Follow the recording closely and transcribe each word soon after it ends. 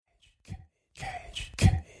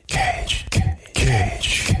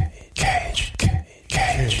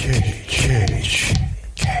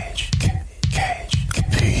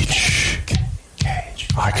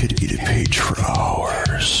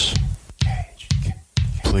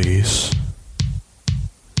please.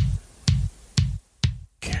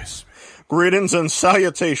 Kiss me. Greetings and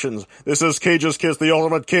salutations. This is Cage's Kiss, the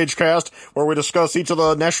ultimate Cage cast, where we discuss each of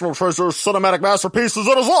the National Treasure's cinematic masterpieces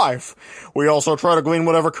in his life. We also try to glean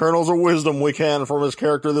whatever kernels of wisdom we can from his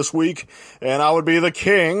character this week, and I would be the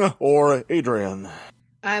King, or Adrian.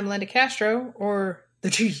 I'm Linda Castro, or the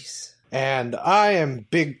Cheese. And I am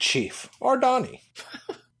Big Chief, or Donnie.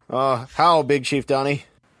 How, Big Chief Donnie?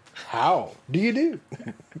 How do you do?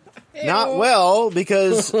 Not well,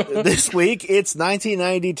 because this week it's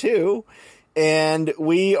 1992, and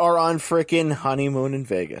we are on frickin' honeymoon in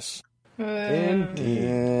Vegas. Indeed.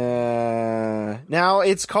 Now,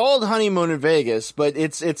 it's called Honeymoon in Vegas, but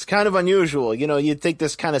it's kind of unusual. You know, you'd think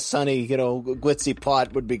this kind of sunny, glitzy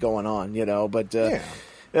plot would be going on, but... Yeah.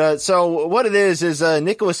 So what it is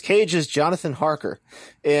Nicolas Cage is Jonathan Harker,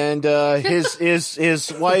 and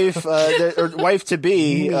his wife, or wife to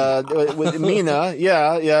be, with Mina,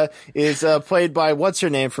 is played by what's her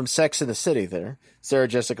name from Sex and the City there, Sarah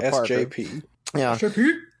Jessica Parker. SJP. Yeah.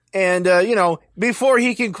 SJP. And before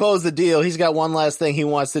he can close the deal, he's got one last thing he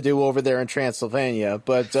wants to do over there in Transylvania.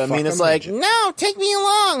 But Mina's like, "No, take me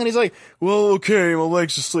along," and he's like, "Well, okay, my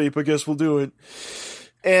leg's asleep. I guess we'll do it."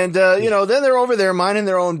 And, then they're over there minding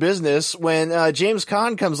their own business when James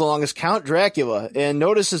Caan comes along as Count Dracula and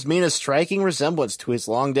notices Mina's striking resemblance to his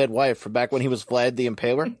long-dead wife from back when he was Vlad the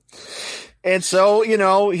Impaler. And so,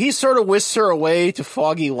 he sort of whisks her away to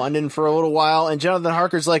foggy London for a little while, and Jonathan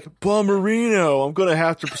Harker's like, "Bummerino, I'm gonna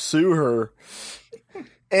have to pursue her."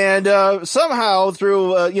 And somehow,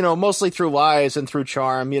 through, mostly through lies and through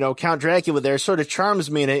charm, Count Dracula there sort of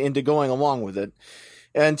charms Mina into going along with it.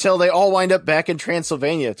 Until they all wind up back in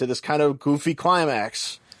Transylvania to this kind of goofy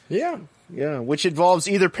climax. Yeah. Yeah, which involves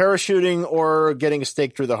either parachuting or getting a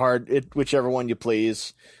stake through the heart, whichever one you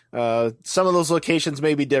please. Some of those locations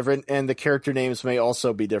may be different, and the character names may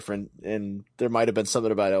also be different, and there might have been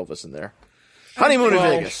something about Elvis in there. Honeymoon in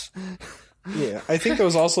Vegas. Yeah, I think there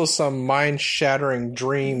was also some mind-shattering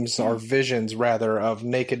dreams, or visions, rather, of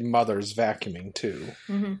naked mothers vacuuming, too.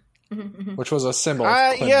 Mm-hmm. Which was a symbol of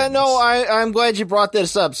I'm glad you brought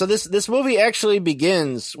this up. So this movie actually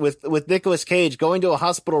begins with Nicolas Cage going to a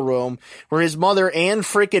hospital room where his mother, Anne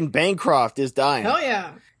freaking Bancroft, is dying. Hell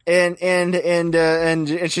yeah.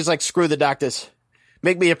 And she's like, "Screw the doctors.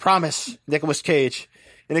 Make me a promise, Nicolas Cage."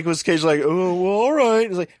 And Nicolas Cage's like, "Oh, well, all right."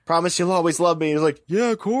 He's like, "Promise you'll always love me." He's like,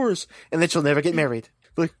 "Yeah, of course." And then she'll never get married.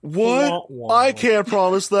 Like, what? I can't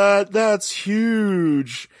promise that. That's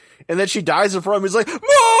huge. And then she dies in front of him. He's like, "Mom,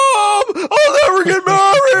 I'll never get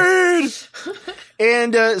married."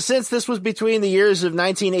 And since this was between the years of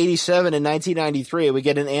 1987 and 1993, we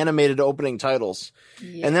get an animated opening titles.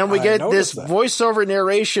 Yeah, and then we get this voiceover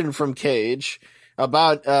narration from Cage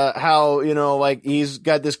about how, he's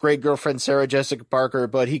got this great girlfriend, Sarah Jessica Parker,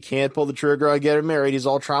 but he can't pull the trigger on getting married. He's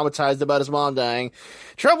all traumatized about his mom dying.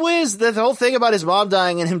 Trouble is, the whole thing about his mom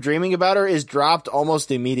dying and him dreaming about her is dropped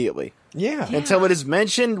almost immediately. Yeah. Until it is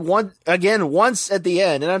mentioned once at the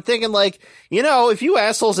end. And I'm thinking, if you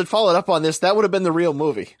assholes had followed up on this, that would have been the real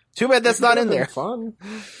movie. Too bad that's not in there. Fun.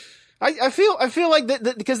 I feel like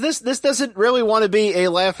that because this doesn't really want to be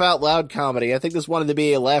a laugh out loud comedy. I think this wanted to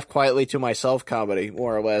be a laugh quietly to myself comedy,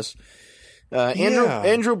 more or less.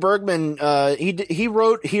 Andrew Bergman, he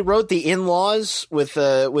wrote The In-Laws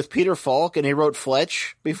with Peter Falk, and he wrote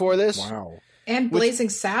Fletch before this. Wow. And Blazing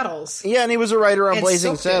Saddles. Yeah, and he was a writer on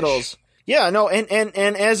Blazing Saddles. Yeah, no,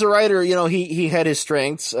 and as a writer, he had his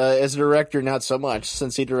strengths. As a director, not so much,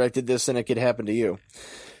 since he directed this and It Could Happen to You.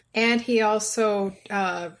 And he also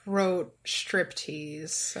wrote Striptease,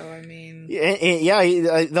 so I mean...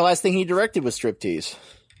 the last thing he directed was Striptease.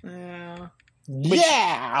 Yeah.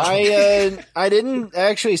 I didn't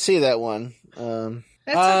actually see that one.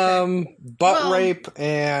 That's okay. Butt rape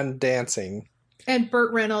and dancing. And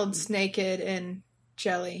Burt Reynolds naked in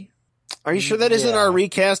jelly. Are you sure that isn't our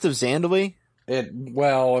recast of Zandali?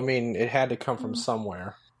 It had to come from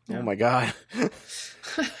somewhere. Yeah. Oh my god.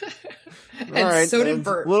 And all right. So did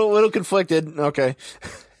Burt. Little conflicted. Okay.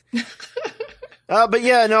 But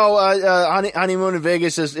yeah, no, Honeymoon in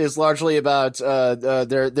Vegas is largely about,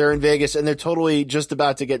 they're in Vegas and they're totally just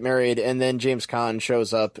about to get married, and then James Caan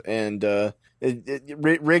shows up and,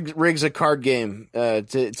 rigs a card game,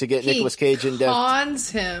 to get Nicolas Cage in debt. He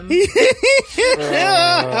cons him.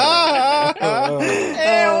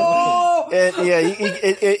 And,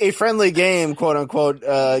 a friendly game, quote unquote,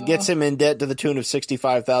 gets him in debt to the tune of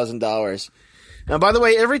 $65,000. Now, by the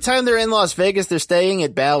way, every time they're in Las Vegas, they're staying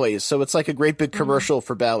at Bally's, so it's like a great big commercial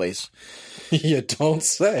for Bally's. You don't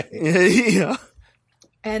say. Yeah.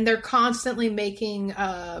 And they're constantly making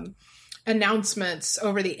announcements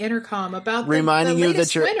over the intercom about reminding the you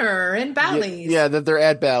latest that you're winner in Bally's. Yeah, that they're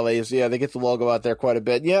at Bally's. Yeah, they get the logo out there quite a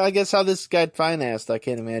bit. Yeah, I guess how this got financed, I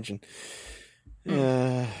can't imagine.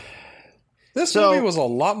 This movie was a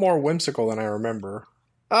lot more whimsical than I remember.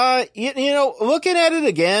 You know, looking at it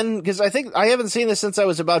again, because I think I haven't seen this since I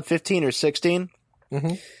was about 15 or 16.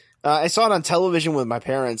 Mm-hmm. I saw it on television with my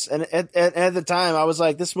parents, and at the time, I was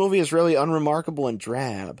like, this movie is really unremarkable and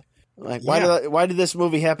drab. Like, why did this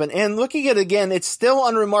movie happen? And looking at it again, it's still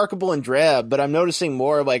unremarkable and drab, but I'm noticing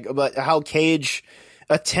more like about how Cage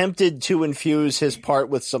attempted to infuse his part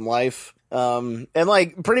with some life. And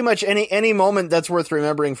like pretty much any moment that's worth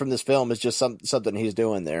remembering from this film is just something he's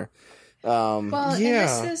doing there. And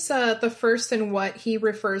this is the first in what he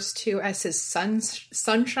refers to as his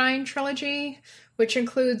Sunshine trilogy, which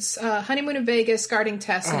includes Honeymoon in Vegas, Guarding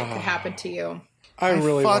Tess, and It Could Happen to You. I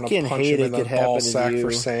really want to punch him in the ball sack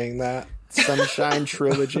for saying that. Sunshine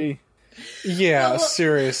trilogy. Yeah,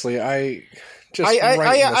 seriously,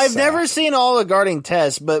 I've never seen all the Guarding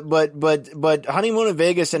Tess, but Honeymoon in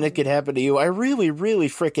Vegas and It Could Happen to You. I really, really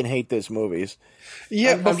freaking hate those movies.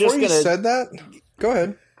 Yeah, before you said that, go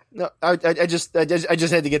ahead. No, I just had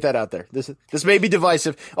to get that out there. This may be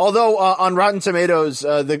divisive. Although on Rotten Tomatoes,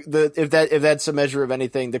 if that's a measure of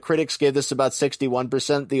anything, the critics gave this about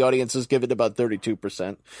 61%. The audiences give it about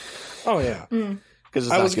 32%. Oh yeah,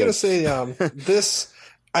 because I was gonna say this.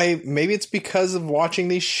 Maybe it's because of watching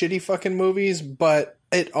these shitty fucking movies, but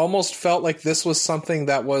it almost felt like this was something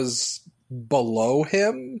that was below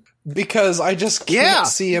him, because I just can't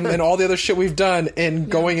see him in all the other shit we've done and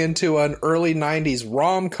going into an early 90s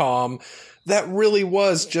rom-com that really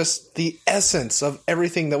was just the essence of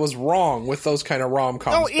everything that was wrong with those kind of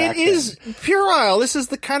rom-coms. No, it is puerile. This is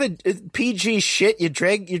the kind of PG shit you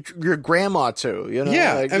drag your grandma to, you know?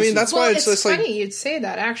 Yeah, like, I mean, that's why it's just funny like... you'd say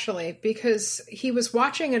that, actually, because he was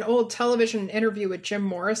watching an old television interview with Jim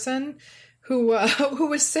Morrison, who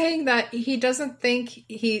was saying that he doesn't think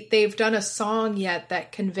they've done a song yet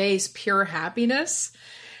that conveys pure happiness.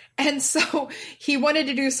 And so he wanted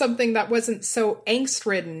to do something that wasn't so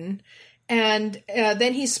angst-ridden. And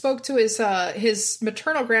then he spoke to his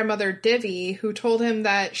maternal grandmother, Divi, who told him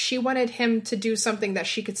that she wanted him to do something that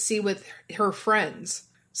she could see with her friends.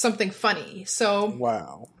 Something funny. So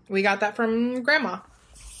wow, we got that from Grandma.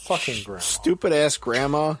 Fucking grandma. Stupid ass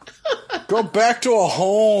grandma. Go back to a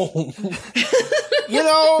home. You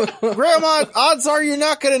know, Grandma, odds are you're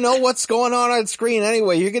not going to know what's going on screen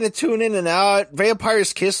anyway. You're going to tune in and out.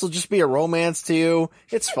 Vampire's Kiss will just be a romance to you.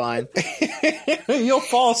 It's fine. You'll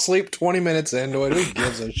fall asleep 20 minutes into it. Who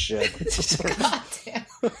gives a shit? God damn.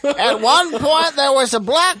 At one point, there was a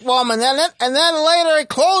black woman in it, and then later it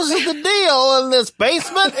closes the deal in this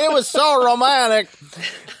basement. It was so romantic.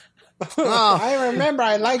 Oh. I remember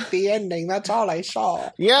I liked the ending. That's all I saw.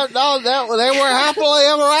 Yeah, no, they were happily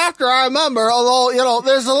ever after, I remember. Although, you know,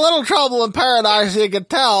 there's a little trouble in paradise, you can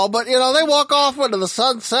tell. But, you know, they walk off into the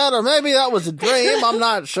sunset, or maybe that was a dream. I'm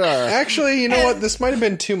not sure. Actually, you know what? This might have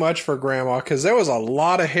been too much for Grandma, because there was a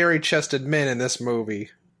lot of hairy-chested men in this movie.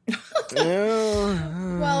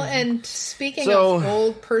 Well, and speaking of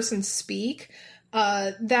old person speak...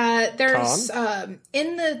 that there's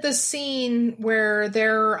in the scene where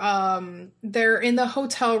they're in the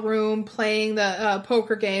hotel room playing the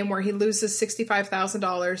poker game where he loses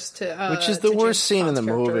 $65,000 to which is the worst scene in the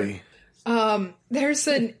movie. There's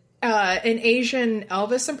an Asian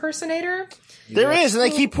Elvis impersonator. There is, and they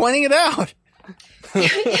keep pointing it out.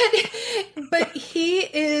 But he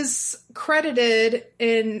is credited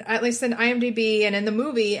in, at least in IMDb and in the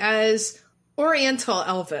movie, as Oriental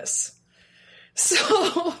Elvis.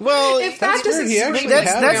 So, well, if that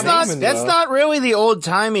doesn't, that's not really the old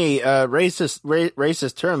timey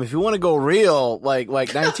racist term. If you want to go real, like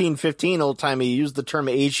 1915 old timey, use the term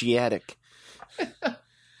Asiatic.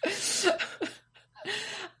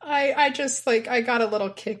 I just I got a little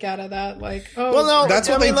kick out of that. Like, oh, well, no, that's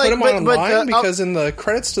what they put him online because in the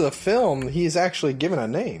credits to the film, he's actually given a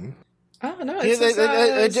name. Oh no! I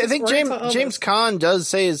think James Caan does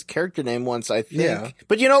say his character name once. I think, yeah.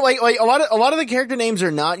 But you know, like a lot of the character names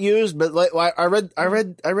are not used. But like I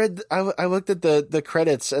looked at the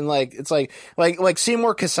credits and it's like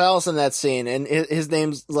Seymour Cassell's in that scene, and his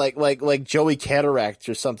name's like Joey Cataract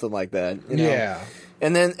or something like that. You know? Yeah.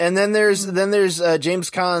 And then there's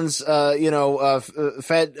James Caan's fat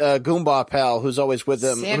Goomba pal who's always with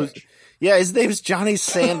him. His name's Johnny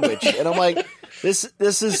Sandwich, and I'm like. This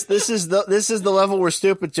is the level we're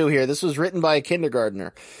stupid to here. This was written by a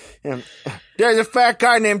kindergartner. There's a fat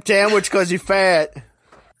guy named Sandwich because he's fat.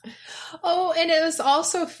 Oh, and it was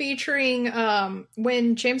also featuring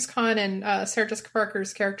when James Caan and Sarah Jessica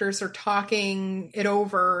Parker's characters are talking it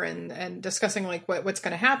over and discussing like what's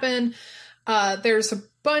going to happen. There's a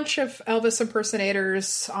bunch of Elvis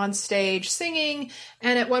impersonators on stage singing,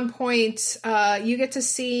 and at one point, you get to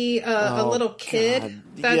see a little kid. God.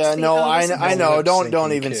 That's yeah, the no, Elvis I know. Don't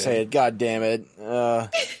Sinking even kid. say it. God damn it.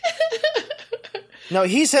 No,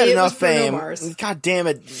 he's had enough fame. Mars. God damn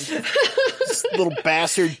it, this little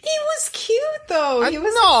bastard. He was cute though. He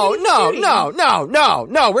was No.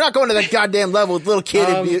 We're not going to that goddamn level with little kid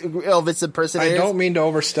Elvis I impersonators. don't mean to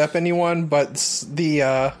overstep anyone, but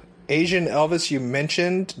the Asian Elvis you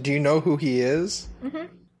mentioned, do you know who he is? Mm-hmm.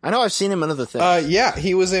 I know I've seen him in other things. Yeah,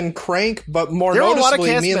 he was in Crank, but more There were a lot of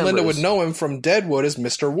noticeably, cast me and Linda members. would know him from Deadwood as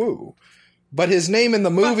Mr. Wu. But his name in the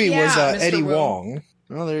movie yeah, was Mr. Eddie Wu. Wong.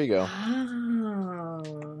 Oh, there you go.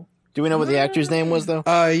 Oh. Do we know what the actor's name was, though?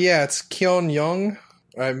 Yeah, it's Kyeon Young.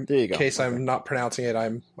 There you go. In case Okay. I'm not pronouncing it,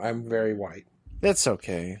 I'm very white. That's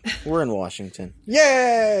okay. We're in Washington.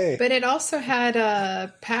 Yay! But it also had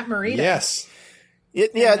Pat Morita. Yes.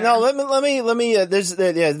 Yeah, no. Let me. There's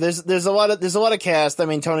a lot of cast. I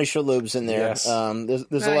mean, Tony Shalhoub's in there. Yes.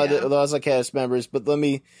 There's lots of cast members. But let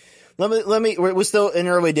me. We're still in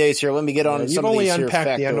early days here. Let me get on. You've some of only these here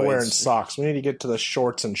unpacked the underwear and factoids. socks. We need to get to the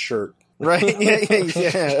shorts and shirt. Right?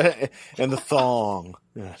 Yeah. And the thong.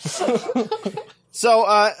 Yeah. So,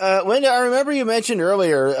 Linda, I remember you mentioned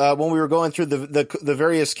earlier when we were going through the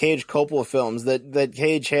various Cage Coppola films that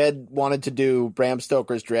Cage had wanted to do Bram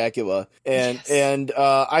Stoker's Dracula, and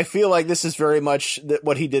I feel like this is very much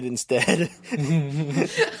what he did instead. You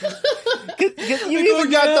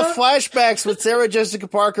even got the flashbacks with Sarah Jessica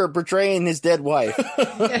Parker portraying his dead wife.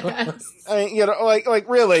 Yes. I mean, like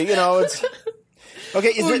really, it's.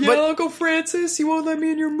 Okay, but Uncle Francis, you won't let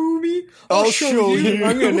me in your movie? I'll show you.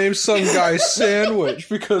 I'm going to name some guy Sandwich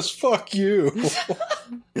because fuck you.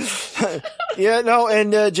 yeah, no,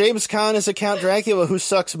 and James Caan is a Count Dracula who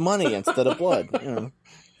sucks money instead of blood.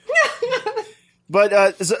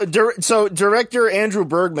 But so director Andrew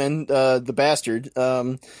Bergman, the bastard,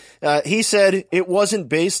 he said it wasn't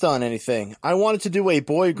based on anything. I wanted to do a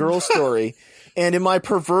boy-girl story. And in my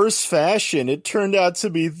perverse fashion, it turned out to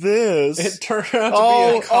be this. It turned out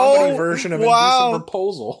to be a comedy version of Indecent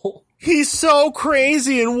Proposal. He's so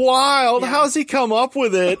crazy and wild. Yeah. How's he come up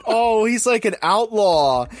with it? Oh, he's like an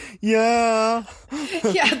outlaw. Yeah.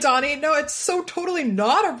 Yeah, Donnie, no, it's so totally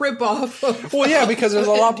not a ripoff of Well, yeah, because there's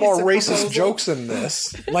a lot more Indecent racist Proposal. jokes in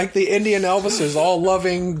this. Like the Indian Elvises all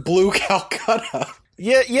loving blue Calcutta.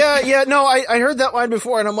 Yeah. No, I heard that line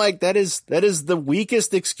before, and I'm like, that is the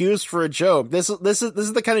weakest excuse for a joke. This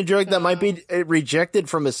is the kind of joke that might be rejected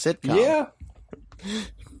from a sitcom. Yeah.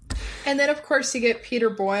 And then, of course, you get Peter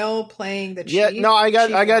Boyle playing the chief. Yeah, no, I got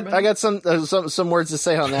Chief some words to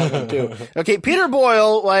say on that one too. Okay, Peter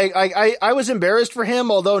Boyle, like I was embarrassed for him,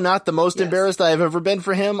 although not the most embarrassed I've ever been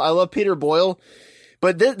for him. I love Peter Boyle.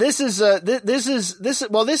 But this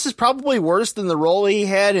is probably worse than the role he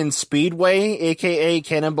had in Speedway, aka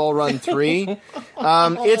Cannonball Run 3.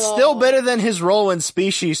 It's still better than his role in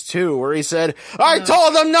Species 2, where he said, "I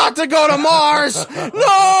told them not to go to Mars."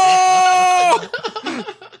 No.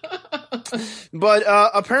 But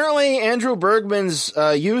apparently Andrew Bergman's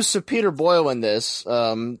use of Peter Boyle in this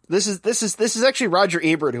is actually Roger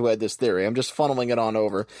Ebert who had this theory. I'm just funneling it on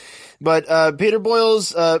over. But Peter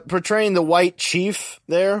Boyle's portraying the White Chief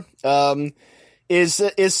there is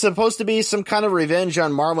supposed to be some kind of revenge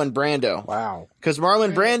on Marlon Brando. Wow. Because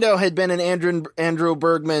Marlon Brando had been in Andrew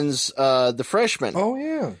Bergman's The Freshman. Oh,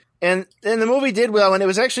 yeah. And the movie did well, and it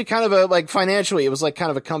was actually kind of financially, it was like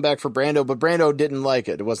kind of a comeback for Brando, but Brando didn't like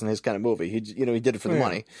it. It wasn't his kind of movie. He did it for the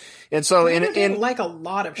money. And so Brando didn't like a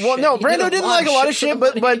lot of shit. Well, no, Brando didn't like a lot of shit,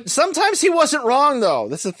 but sometimes he wasn't wrong though.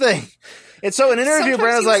 That's the thing. And so in an interview,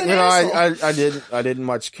 Sometimes Brando's he like, was I didn't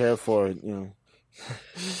much care for it,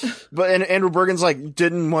 But and Andrew Bergen's like,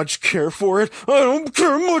 didn't much care for it. I don't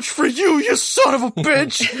care much for you, you son of a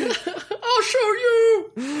bitch. I'll show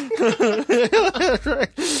you.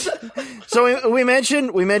 So we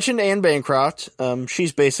mentioned Anne Bancroft.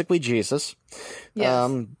 She's basically Jesus.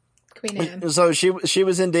 Yes. Queen Anne. So she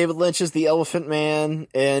was in David Lynch's The Elephant Man,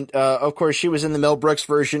 and of course she was in the Mel Brooks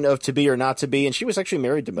version of To Be or Not to Be, and she was actually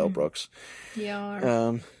married to Mel Brooks.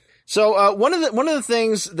 Yeah. So one of the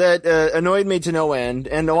things that annoyed me to no end,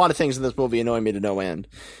 and a lot of things in this movie annoyed me to no end,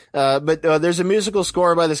 but there's a musical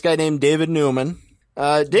score by this guy named David Newman.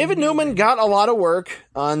 David Newman got a lot of work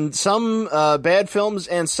on some bad films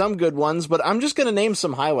and some good ones, but I'm just going to name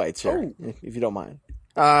some highlights here, if you don't mind.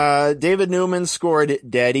 David Newman scored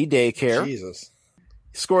Daddy Daycare. Jesus.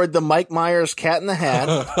 Scored the Mike Myers Cat in the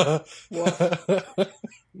Hat.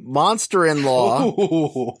 Monster-in-Law,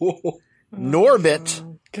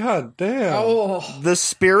 Norbit, God damn. Oh. The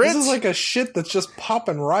Spirit. This is like a shit that's just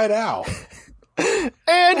popping right out.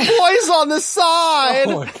 And Boys on the Side.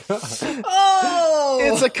 Oh my god. Oh.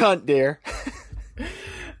 It's a cunt, dear.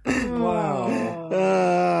 Wow.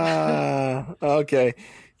 Okay.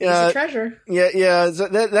 He's a treasure. Yeah. So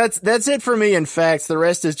that's it for me. In fact, the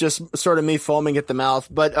rest is just sort of me foaming at the mouth.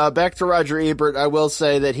 But back to Roger Ebert, I will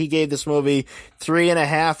say that he gave this movie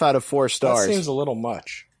 3.5 out of 4 stars. That seems a little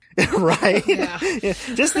much. Right? Yeah.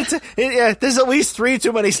 Just there's at least 3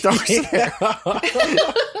 too many stars there.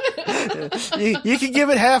 You can give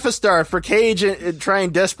it half a star for Cage and trying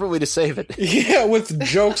desperately to save it. Yeah, with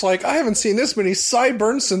jokes like, I haven't seen this many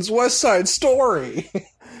sideburns since West Side Story. He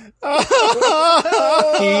is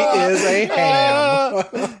a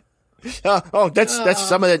ham. That's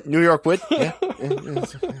some of that New York wit. Yeah.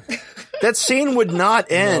 That scene would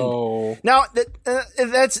not end. No. Now,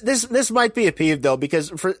 this might be a peeve though,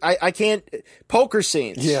 because I can't poker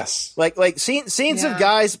scenes. Yes. Like scenes of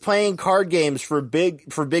guys playing card games for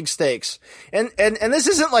big stakes. And this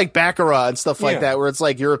isn't like Baccarat and stuff like that, where it's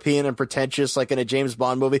like European and pretentious, like in a James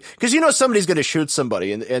Bond movie. Cause somebody's gonna shoot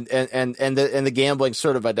somebody and the gambling's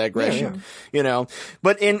sort of a digression,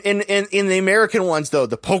 But in the American ones though,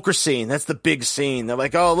 the poker scene, that's the big scene. They're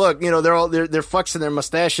like, oh look, they're flexing their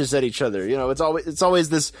mustaches at each other. It's always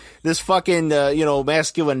this fucking,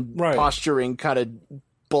 masculine posturing kind of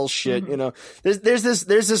bullshit. There's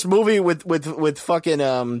this movie with fucking,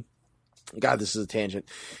 God, this is a tangent.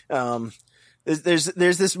 There's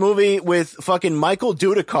this movie with fucking Michael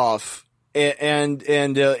Dudikoff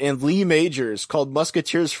and Lee Majors called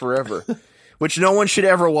Musketeers Forever. Which no one should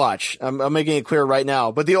ever watch. I'm making it clear right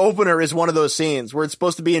now. But the opener is one of those scenes where it's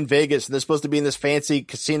supposed to be in Vegas and they're supposed to be in this fancy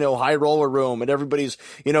casino high roller room and everybody's,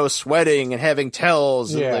 sweating and having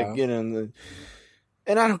tells and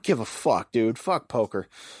and I don't give a fuck, dude. Fuck poker.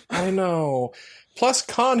 I know. Plus,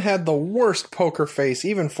 Caan had the worst poker face,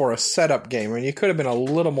 even for a setup game. I mean, you could have been a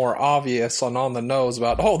little more obvious on the nose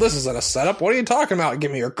about, oh, this isn't a setup. What are you talking about?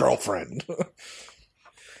 Give me your girlfriend.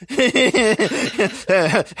 It's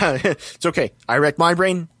okay. I wrecked my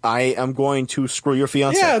brain. I am going to screw your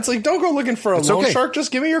fiance. Yeah, it's like, don't go looking for a loan shark.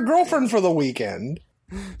 Just give me your girlfriend for the weekend.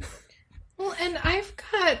 Well, and I've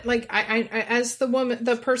got I as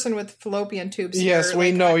the person with fallopian tubes. Yes, here,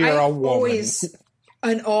 we know you're a woman. Always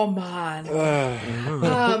an man.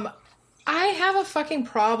 I have a fucking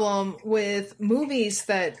problem with movies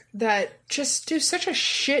that just do such a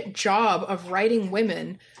shit job of writing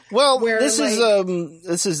women. Well, this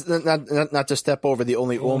is not to step over the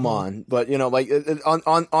only Oman, but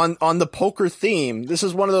on the poker theme, this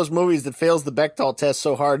is one of those movies that fails the Bechdel test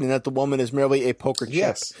so hard, and that the woman is merely a poker chip.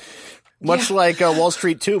 Yes, much like Wall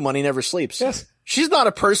Street 2, Money Never Sleeps. Yes, she's not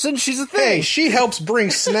a person; she's a thing. Hey, she helps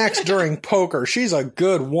bring snacks during poker. She's a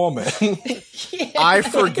good woman. Yeah. I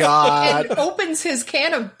forgot. And opens his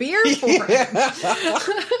can of beer for him.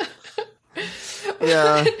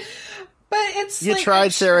 Yeah. But it's you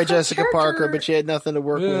tried Sarah Jessica Parker, but you had nothing to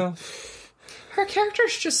work with. Her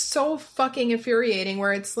character's just so fucking infuriating,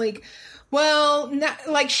 where it's like, well,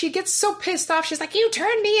 she gets so pissed off. She's like, you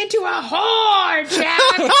turned me into a whore, Jack.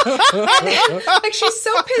 And, she's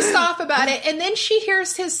so pissed off about it. And then she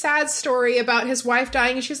hears his sad story about his wife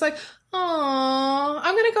dying, and she's like, oh,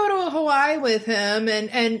 I'm going to go to Hawaii with him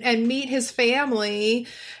and meet his family.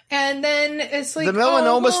 And then it's like, the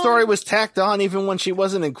melanoma story was tacked on even when she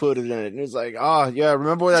wasn't included in it. And it's like, oh yeah,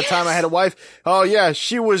 remember that time I had a wife? Oh yeah,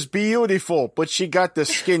 she was beautiful, but she got the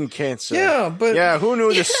skin cancer. Yeah, who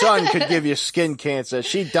knew the sun could give you skin cancer?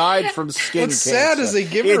 She died from skin What's cancer. Sad is they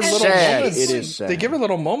give her little moments. It is sad. They give her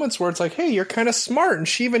little moments where it's like, hey, you're kind of smart. And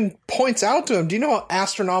she even points out to him, do you know how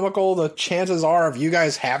astronomical the chances are of you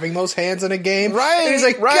guys having those hands in a game? Right. And he's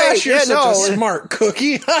like, gosh, you're such a smart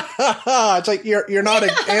cookie. It's like, you're not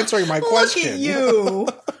answering my question. Look at you.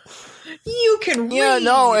 You can read. Yeah,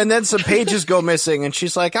 no, and then some pages go missing, and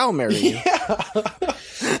she's like, I'll marry you.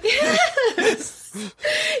 Yes.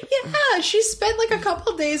 Yeah, she spent a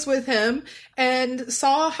couple days with him and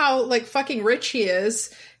saw how fucking rich he is,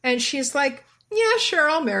 and she's like, yeah, sure,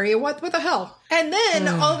 I'll marry you. What the hell? And then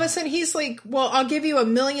all of a sudden he's like, well, I'll give you $1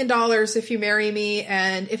 million if you marry me,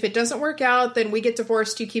 and if it doesn't work out, then we get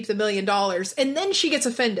divorced, you keep the $1 million. And then she gets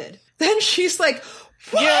offended. Then she's like,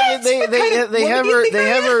 what? Yeah, they have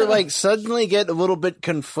her suddenly get a little bit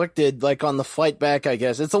conflicted on the flight back, I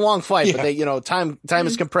guess. It's a long flight, but they time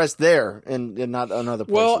is compressed there and not on other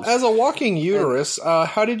places. Well, as a walking uterus,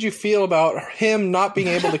 how did you feel about him not being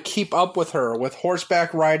able to keep up with her with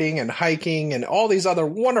horseback riding and hiking and all these other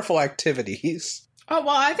wonderful activities? Oh,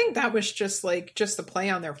 well, I think that was just a play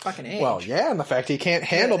on their fucking age. Well, yeah, and the fact he can't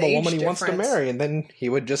handle the woman he wants to marry, and then he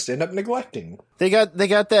would just end up neglecting. They got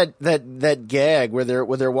that gag where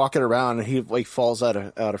they're walking around and he like falls out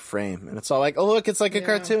of frame, and it's all like, oh look, it's like a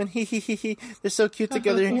cartoon. He. They're so cute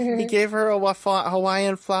together. He gave her a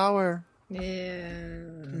Hawaiian flower. Yeah.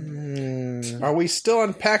 Are we still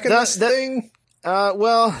unpacking this thing?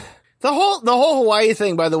 Well. The whole Hawaii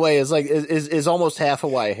thing, by the way, is almost half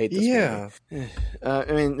Hawaii. I hate this movie.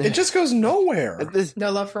 I mean, it just goes nowhere. No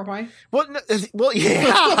love for Hawaii. Well,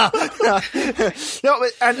 yeah. No,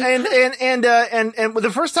 and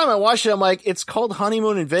the first time I watched it, I'm like, it's called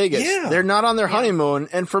Honeymoon in Vegas. Yeah. They're not on their honeymoon,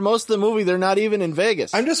 and for most of the movie, they're not even in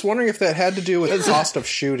Vegas. I'm just wondering if that had to do with the cost of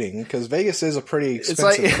shooting, because Vegas is a pretty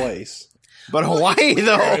expensive place. But Hawaii,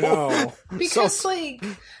 though, I know, because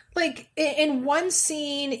Like, in one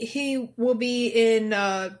scene, he will be in,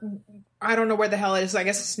 I don't know where the hell it is. I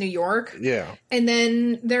guess it's New York. Yeah. And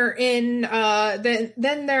then they're in,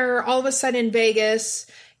 then they're all of a sudden in Vegas,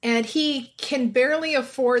 and he can barely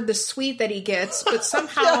afford the suite that he gets, but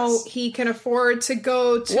somehow he can afford to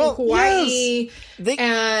go to Hawaii. Yes. They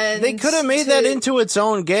could have made that into its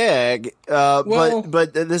own gag,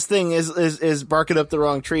 but this thing is barking up the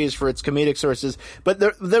wrong trees for its comedic sources. But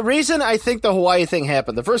the reason I think the Hawaii thing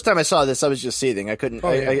happened, the first time I saw this, I was just seething. I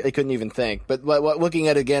couldn't even think. But looking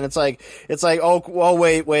at it again, it's like oh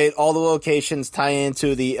wait, all the locations tie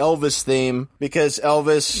into the Elvis theme because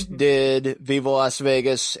Elvis did Viva Las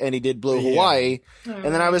Vegas and he did Blue Hawaii. And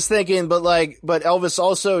then I was thinking, but Elvis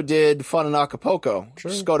also did Fun in Acapulco.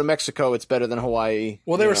 True. Just go to Mexico; it's better than Hawaii.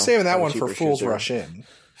 Well, they were saving that one for Fools Rush In.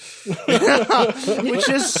 Which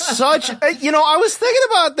is such I was thinking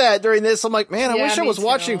about that during this. I'm like, man, I wish I was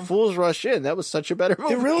watching Fools Rush In. That was such a better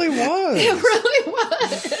movie. It really was. It really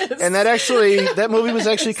was. And that movie was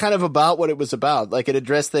actually kind of about what it was about. Like, it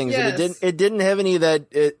addressed things, and it didn't have any of that.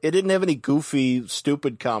 It didn't have any goofy,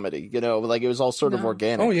 stupid comedy. Like, it was all sort of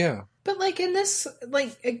organic. Oh yeah. But in this,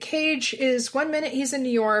 Cage is 1 minute he's in New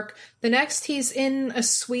York, the next he's in a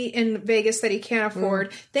suite in Vegas that he can't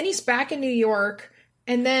afford. Then he's back in New York,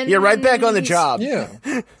 and then right back on the job.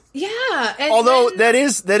 Yeah. And although that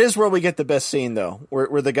is where we get the best scene though,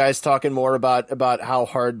 where the guy's talking more about how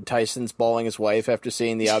hard Tyson's balling his wife after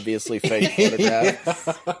seeing the obviously fake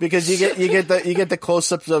photograph, because you get the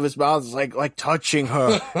close ups of his mouth, it's like touching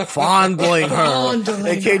her, fondling her, and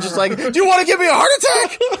Cage is like, "Do you want to give me a heart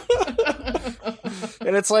attack?"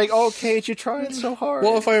 And it's like, oh, Cage, you're trying so hard.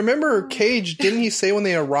 Well, if I remember, Cage, didn't he say when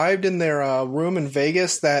they arrived in their room in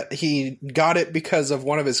Vegas that he got it because of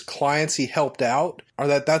one of his clients he helped out? Or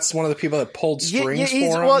that's one of the people that pulled strings for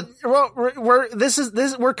him?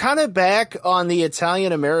 We're kind of back on the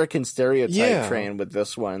Italian American stereotype train with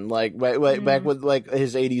this one. Like, back with like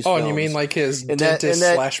his 80s films. And you mean like his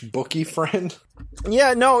dentist / bookie friend?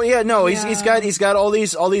 Yeah, no. He's got all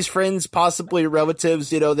these friends, possibly relatives,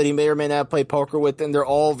 that he may or may not play poker with, and they're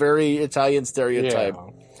all very Italian stereotype. Yeah.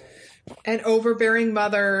 An overbearing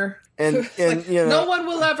mother. And no one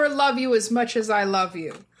will ever love you as much as I love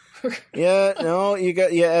you. You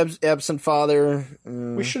got absent father.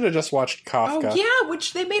 We should have just watched Kafka. Oh yeah,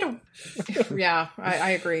 which they made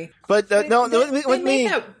I agree. But let me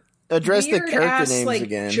address the character names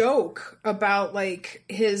again. Joke about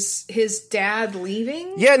his dad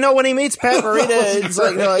leaving. Yeah, no. When he meets Pat Morita, it's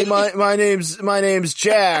like, no, my name's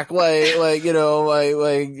Jack. It's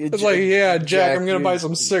like, yeah, Jack, I'm gonna buy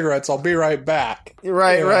some cigarettes. I'll be right back.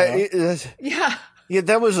 Right. Yeah. Yeah,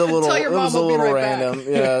 that was a little random. Back.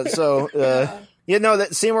 Yeah, so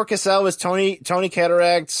that Seymour Cassell was Tony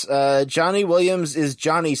Cataracts. Johnny Williams is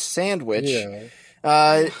Johnny Sandwich. Yeah.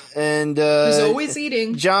 And he's always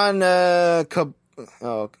eating. John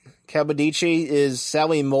Cabadici is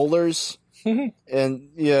Sally Mollers. and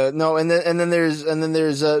then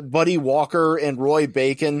there's Buddy Walker and Roy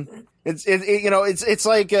Bacon. It's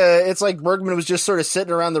like Bergman was just sort of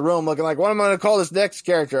sitting around the room looking like, what am I going to call this next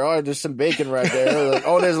character? Oh, there's some bacon right there. Like,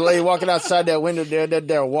 oh, there's a lady walking outside that window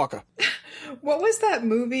there, Walker. What was that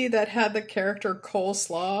movie that had the character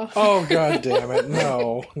Coleslaw? Oh, God damn it.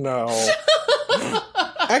 No.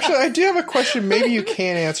 Actually, I do have a question maybe you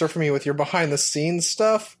can answer for me with your behind-the-scenes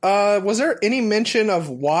stuff. Was there any mention of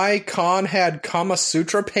why Caan had Kama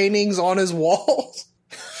Sutra paintings on his walls?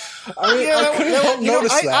 I couldn't help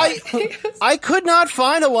notice that. I could not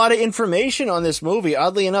find a lot of information on this movie.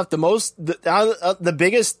 Oddly enough, the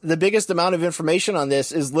biggest amount of information on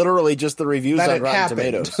this is literally just the reviews on Rotten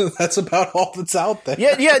Tomatoes. That's about all that's out there.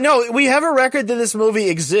 Yeah. No, we have a record that this movie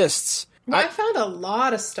exists. I found a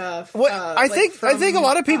lot of stuff. I think a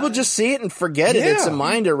lot of people just see it and forget it. It's a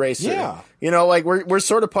mind eraser. Yeah. like we're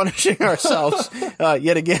sort of punishing ourselves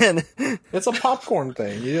yet again. It's a popcorn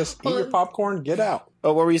thing. You just eat your popcorn, get out.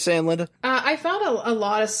 Oh, what were you saying, Linda? I found a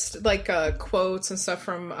lot of quotes and stuff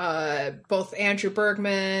from both Andrew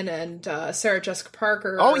Bergman and Sarah Jessica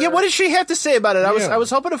Parker. Oh yeah, what did she have to say about it? I was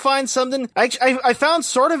hoping to find something. I found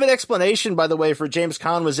sort of an explanation, by the way, for James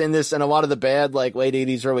Caan was in this and a lot of the bad late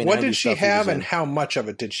 80s, early 90s. What did she have and how much of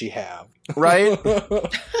it did she have? Right.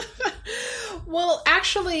 Well,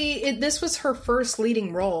 actually, this was her first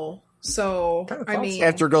leading role. So, I mean,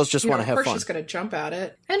 after girls just want to have fun, she's going to jump at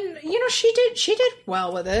it. And, she did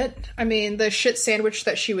well with it. I mean, the shit sandwich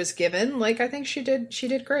that she was given, I think she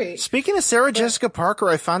did great. Speaking of Sarah Jessica Parker,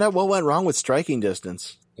 I found out what went wrong with Striking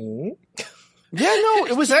Distance. Mm-hmm. Yeah, no,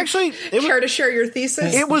 it was actually... Care to share your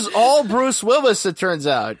thesis? It was all Bruce Willis, it turns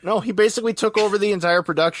out. No, he basically took over the entire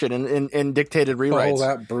production and dictated rewrites. Oh,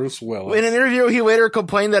 that Bruce Willis. In an interview, he later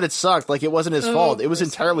complained that it sucked, like it wasn't his fault. It was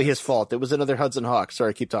entirely his fault. It was another Hudson Hawk.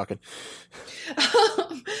 Sorry, keep talking.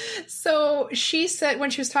 So she said, when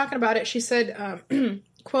she was talking about it, she said...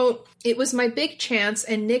 quote, "It was my big chance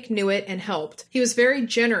and Nick knew it and helped. He was very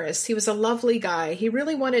generous. He was a lovely guy. He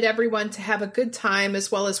really wanted everyone to have a good time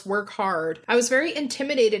as well as work hard. I was very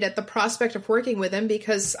intimidated at the prospect of working with him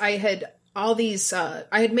because I had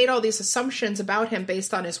made all these assumptions about him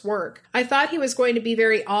based on his work. I thought he was going to be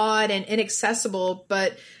very odd and inaccessible,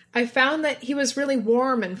 but I found that he was really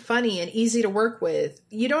warm and funny and easy to work with.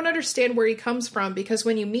 You don't understand where he comes from because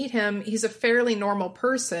when you meet him, he's a fairly normal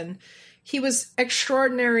person. He was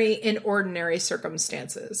extraordinary in ordinary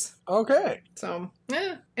circumstances." Okay. So,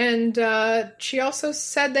 yeah. And she also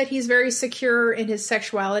said that he's very secure in his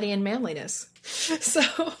sexuality and manliness. So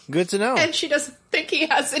good to know. And she doesn't think he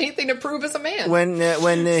has anything to prove as a man. When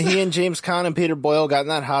he and James Caan and Peter Boyle got in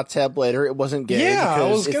that hot tub later, it wasn't gay. Yeah, I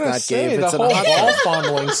was going to say, the whole ball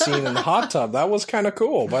fondling scene in the hot tub, that was kind of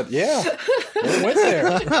cool. But yeah, we went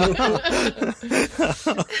there.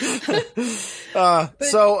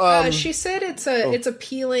 She said it's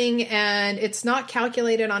appealing and it's not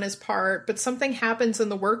calculated on his part, but something happens in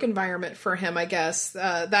the work environment for him, I guess,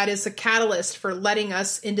 that is a catalyst for letting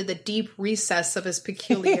us into the deep recess of his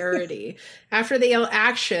peculiarity. After they yell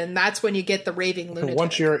action, that's when you get the raving lunatic.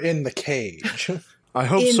 Once you're in the cage. I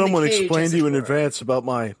hope someone explained to you in advance about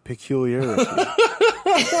my peculiarity.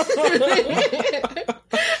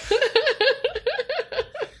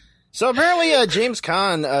 So apparently, James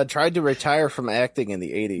Caan tried to retire from acting in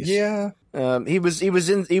the 80s. Yeah. He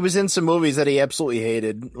was in some movies that he absolutely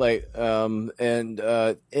hated, and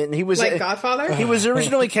he was like Godfather. He was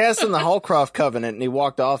originally cast in the Hallcroft Covenant, and he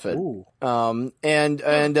walked off it. Ooh. And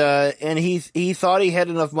he thought he had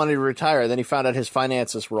enough money to retire. Then he found out his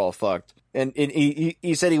finances were all fucked. And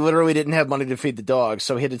he said he literally didn't have money to feed the dogs,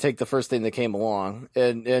 so he had to take the first thing that came along.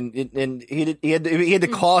 And he had to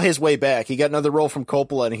claw his way back. He got another role from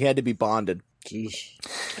Coppola, and he had to be bonded. Geesh.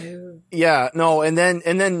 Yeah, no, and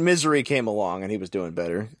then Misery came along, and he was doing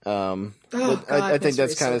better. I think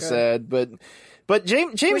that's kind of sad, but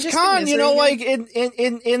James Caan,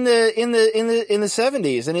 in the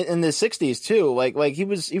 70s and in the 60s too,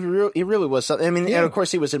 he really was something. I mean, and of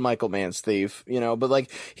course he was in Michael Mann's Thief, but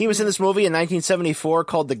he was in this movie in 1974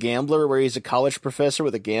 called The Gambler, where he's a college professor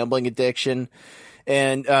with a gambling addiction.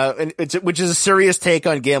 And which is a serious take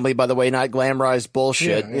on gambling, by the way, not glamorized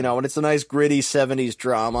bullshit, and it's a nice gritty 70s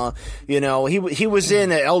drama. He was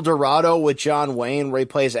in El Dorado with John Wayne, where he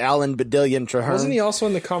plays Alan Badillion Traherne. Wasn't he also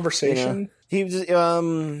in The Conversation? He was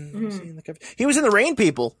he was in The Rain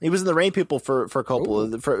People. He was in The Rain People for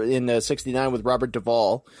Coppola in 69 with Robert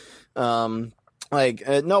Duvall. He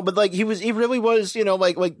really was, I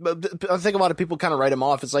think a lot of people kind of write him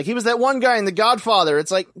off. It's like, he was that one guy in The Godfather.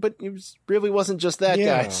 It's like, but he really wasn't just that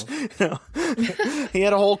guy. He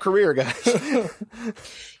had a whole career, guys.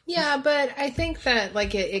 Yeah, but I think that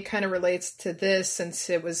it kind of relates to this since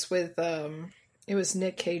it was with, it was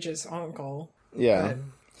Nick Cage's uncle. Yeah. But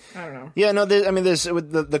I don't know. Yeah, no, there's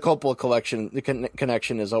with the Coppola collection, the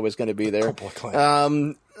connection is always going to be there. One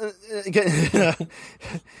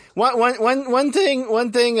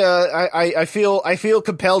thing I feel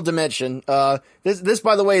compelled to mention, this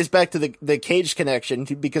by the way is back to the Cage connection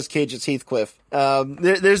because Cage is Heathcliff.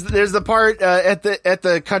 There's the part at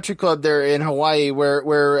the country club there in Hawaii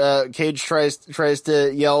where Cage tries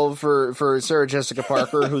to yell for Sarah Jessica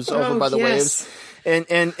Parker, who's over by the waves. And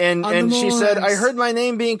she said, "I heard my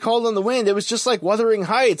name being called on the wind. It was just like Wuthering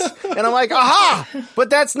Heights." And I'm like, aha!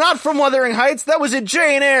 But that's not from Wuthering Heights. That was in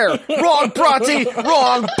Jane Eyre. Wrong Bronte,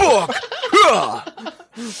 wrong book.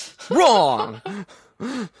 Wrong.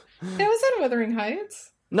 It was in Wuthering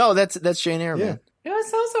Heights. No, that's Jane Eyre, man. It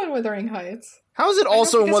was also in Wuthering Heights. How is it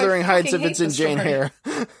also in Wuthering Heights if it's in Jane Eyre?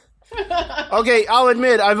 Okay, I'll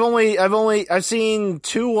admit I've seen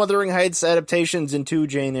 2 Wuthering Heights adaptations and 2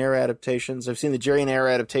 Jane Eyre adaptations. I've seen the Jane Eyre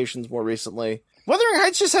adaptations more recently. Wuthering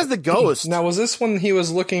Heights just has the ghost. Now, was this when he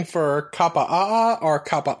was looking for Kappa or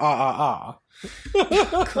Kappa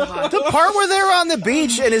The part where they're on the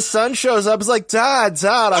beach and his son shows up is like, Dad,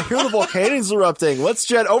 I hear the volcanoes erupting. Let's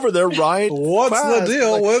jet over there, right? What's fast. the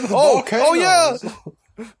deal with volcanoes? Oh, yeah.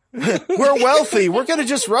 We're wealthy. We're going to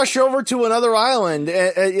just rush over to another island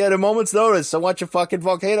at a moment's notice and watch a fucking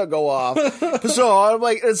volcano go off. So I'm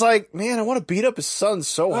like, it's like, man, I want to beat up his son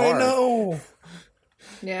so hard. I know.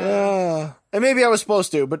 Yeah. And maybe I was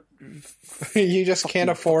supposed to, but you just can't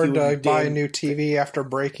afford to buy a new TV after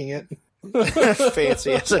breaking it.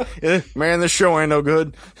 Fancy. Man, this show ain't no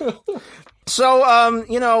good. So,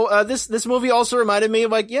 this movie also reminded me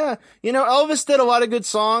of Elvis did a lot of good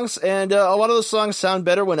songs, and a lot of those songs sound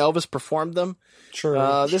better when Elvis performed them. True.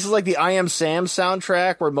 This is like the I Am Sam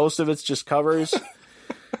soundtrack where most of it's just covers.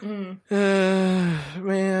 Man.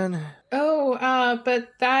 Oh, but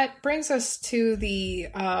that brings us to the,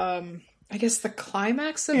 I guess the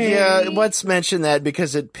climax of the movie. Let's mention that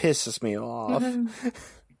because it pisses me off.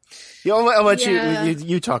 I'll let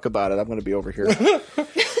you talk about it. I'm going to be over here.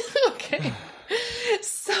 Okay.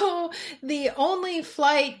 So the only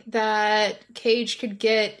flight that Cage could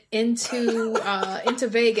get into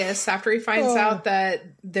Vegas after he finds out that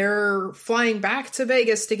they're flying back to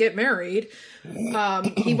Vegas to get married,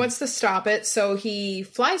 he wants to stop it. So he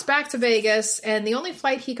flies back to Vegas, and the only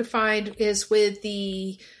flight he could find is with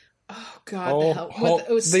the the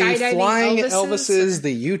Flying Elvises,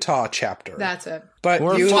 the Utah chapter. That's it. But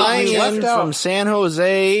we're flying in from San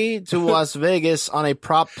Jose to Las Vegas on a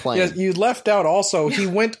prop plane. Yeah, you left out also, he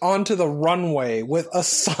went onto the runway with a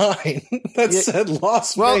sign that said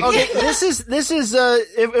Las Vegas. Well, okay, this is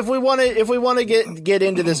if we want to get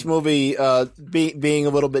into this movie being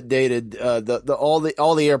a little bit dated, all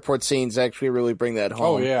the airport scenes actually really bring that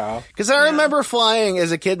home. Oh yeah, because I remember flying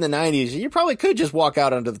as a kid in the 90s. You probably could just walk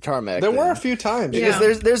out onto the tarmac. There were a few times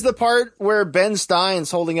because there's the part where Ben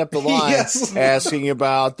Stein's holding up the line, asking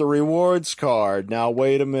about the rewards card. Now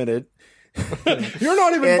wait a minute, you're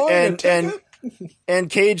not even buying a ticket. And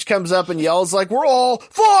Cage comes up and yells like, "We're all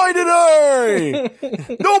flying today!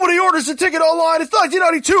 Nobody orders a ticket online. It's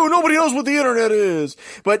 1992. Nobody knows what the internet is."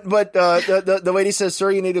 But the lady says,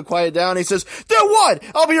 "Sir, you need to quiet down." He says, "Then what?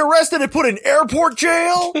 I'll be arrested and put in airport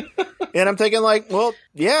jail?" And I'm thinking like, well,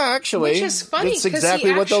 yeah, actually. Which is funny because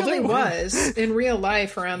exactly he what they'll actually do. was in real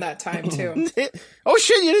life around that time too. Oh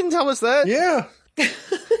shit, you didn't tell us that? Yeah.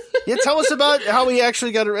 Yeah, tell us about how he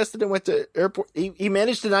actually got arrested and went to airport. He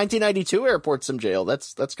managed the 1992 airport some jail.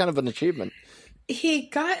 That's kind of an achievement. He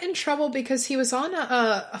got in trouble because he was on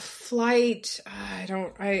a flight. I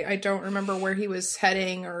don't remember where he was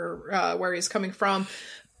heading or where he's coming from,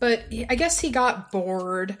 but I guess he got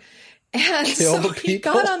bored, and so he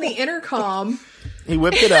got on the intercom. He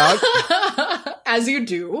whipped it out. As you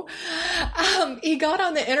do. He got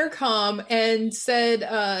on the intercom and said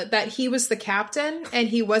that he was the captain and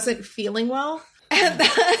he wasn't feeling well. And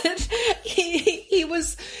that he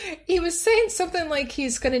was saying something like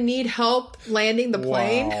he's going to need help landing the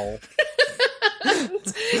plane. Wow.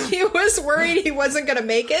 He was worried he wasn't going to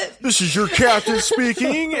make it. "This is your captain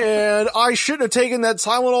speaking, and I shouldn't have taken that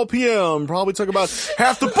Tylenol PM. Probably took about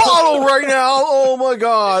half the bottle right now. Oh my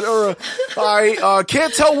God. Or I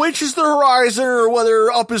can't tell which is the horizon or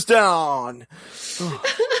whether up is down.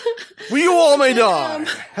 Well, you all may die.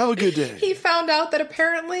 Have a good day." He found out that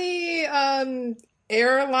apparently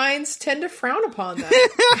airlines tend to frown upon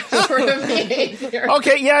that sort of behavior.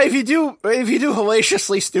 Okay, yeah, if you do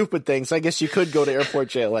hellaciously stupid things, I guess you could go to airport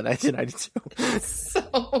jail in 1992.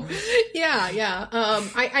 So, yeah.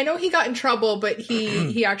 I know he got in trouble, but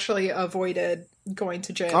he actually avoided going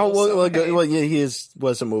to jail. Oh, well, yeah, he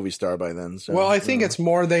was a movie star by then. So, well, I think it's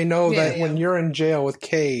more they know that when you're in jail with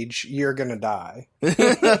Cage, you're gonna die.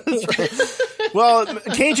 That's right. Well,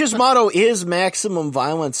 Cage's motto is maximum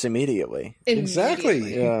violence immediately.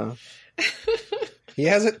 Exactly. Yeah. He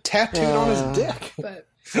has it tattooed on his dick. But.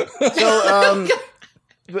 So,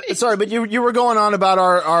 sorry, but you were going on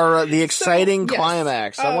about the exciting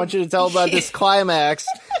climax. I want you to tell about this climax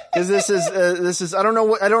because this is I don't know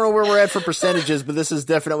where we're at for percentages, but this is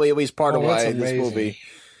definitely at least part of why this movie.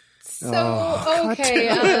 So, okay,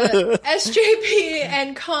 SJP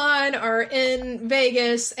and Caan are in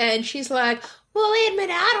Vegas, and she's like, "Well, wait a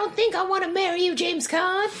minute, I don't think I want to marry you, James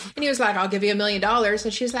Caan." And he was like, "I'll give you $1 million."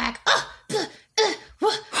 And she's like,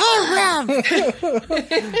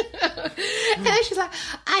 And she's like,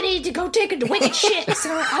 "I need to go take a wicked shit, so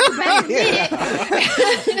I'll be back in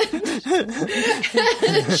a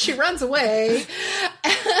minute." She runs away.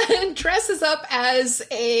 dresses up as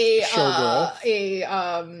a showgirl.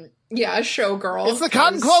 A showgirl. It's the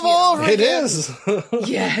Cotton Club all over It again. is.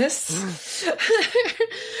 Yes.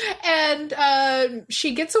 And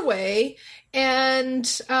she gets away, and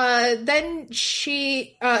then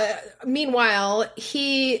she meanwhile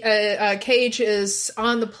Cage is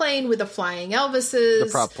on the plane with the flying Elvises, The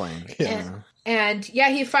prop plane. and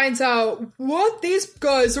he finds out what these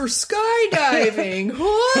guys are skydiving.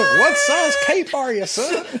 What size cape are you,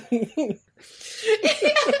 son?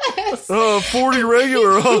 Yes. 40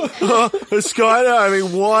 regular,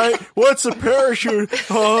 skydiving, what? What's a parachute?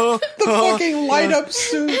 The fucking light up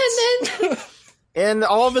suits. And then And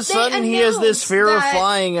all of a sudden he has this fear of that-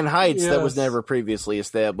 flying in heights that was Yes. never previously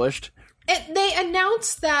established. they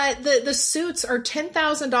announced that the suits are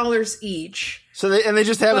 $10,000 each. So they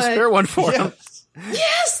just have a spare one for him.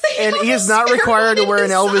 Yes, they And have he is a not spare required to one wear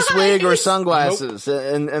an in Elvis the wig or size. sunglasses.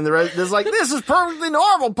 And the rest is like, this is perfectly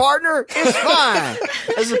normal, partner. It's fine.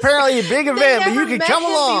 It's apparently a big They event, but never you can met come him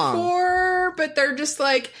along. before, but they're just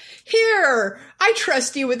like, here, I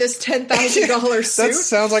trust you with this $10,000 suit. That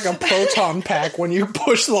sounds like a proton pack when you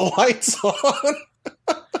push the lights on.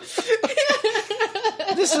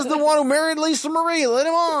 This is the one who married Lisa Marie. Let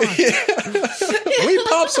him on. We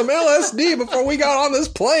popped some LSD before we got on this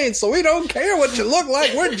plane, so we don't care what you look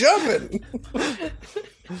like. We're jumping.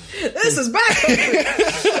 This is backcountry.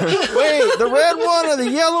 Wait, the red one or the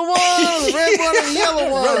yellow one? The red one or the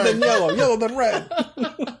yellow one? Red then yellow, yellow then red.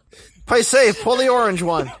 Play safe. Pull the orange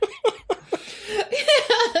one.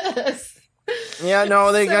 Yes. Yeah,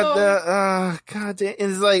 no, they got the, God damn,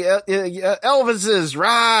 it's like, Elvises,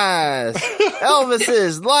 rise!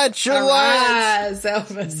 Elvises, light your lights! Arise,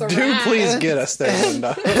 Elvis, Do arise. please get us there,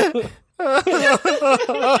 Linda.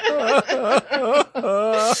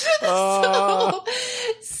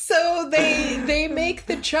 So they make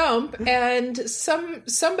the jump, and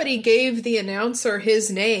somebody gave the announcer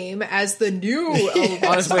his name as the new Elvis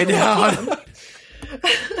On his way down.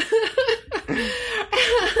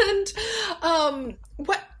 And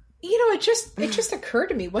what it just occurred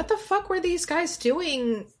to me, what the fuck were these guys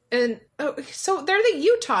doing? And so they're the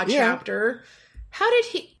Utah chapter. How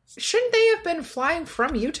did shouldn't they have been flying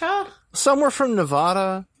from Utah? Somewhere from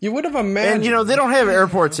Nevada. You would have imagined. And, they don't have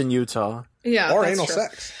airports in Utah. Yeah, or that's anal true.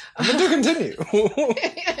 sex. But to continue.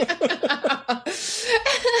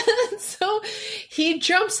 So he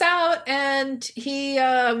jumps out, and he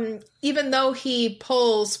even though he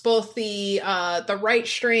pulls both the right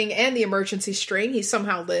string and the emergency string, he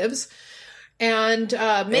somehow lives and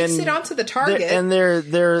makes it onto the target.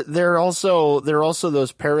 They're also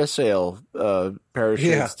those parasail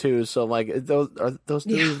parachutes too. So like do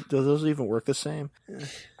those even work the same?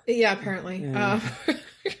 Yeah, apparently.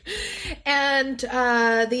 And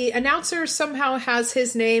the announcer somehow has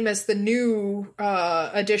his name as the new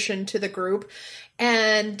addition to the group.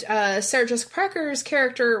 And Sarah Jessica Parker's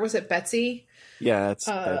character, was it Betsy? Yeah, that's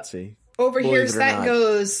Betsy. Overhears that and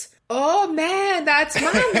goes, "Oh man, that's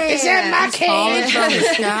my man. Is that my kid?" from the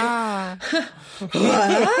sky.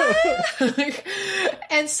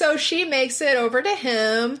 And so she makes it over to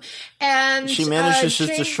him, and She manages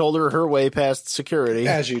just to shoulder her way past security.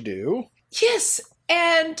 As you do. Yes.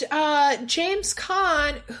 And James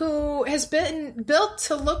Caan, who has been built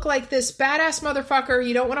to look like this badass motherfucker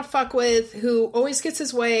you don't want to fuck with, who always gets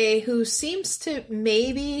his way, who seems to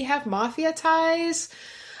maybe have mafia ties,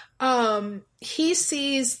 he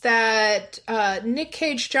sees that Nick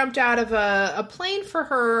Cage jumped out of a plane for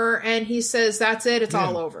her, and he says, "That's it, it's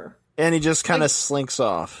all over." And he just kind of slinks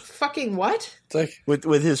off. Fucking what? It's like,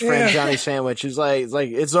 With his friend Johnny Sandwich. He's like,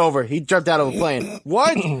 it's over. He jumped out of a plane.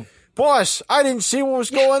 What? Boss, I didn't see what was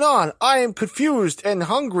going on. I am confused and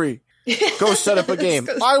hungry. Go set up a game.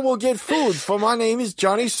 I will get food, for my name is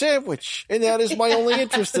Johnny Sandwich, and that is my only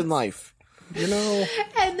interest in life.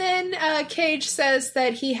 And then Cage says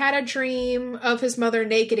that he had a dream of his mother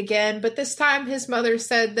naked again, but this time his mother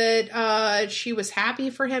said that she was happy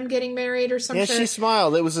for him getting married or something. Yeah, she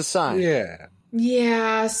smiled. It was a sign. yeah.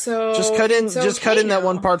 Yeah, so Just cut in that now.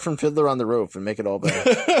 one part from Fiddler on the Roof and make it all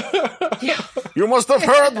better. You must have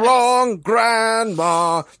heard wrong,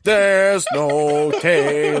 Grandma. There's no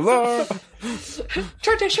tailor.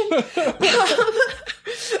 Tradition.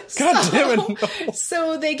 God damn it. No.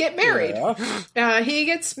 So they get married. Yeah. He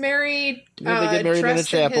gets married. They get married in a dressed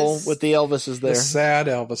chapel his- with the Elvises there. The sad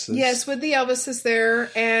Elvises. Yes, with the Elvises there,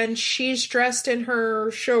 and she's dressed in her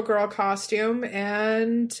showgirl costume,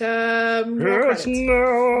 and roll credits.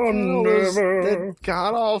 The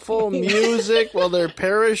god awful music while they're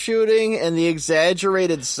parachuting and the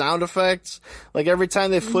exaggerated sound effects. Like every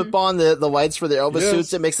time they flip on the lights for the Elvis Yes.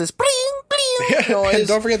 suits, it makes this bling, noise. And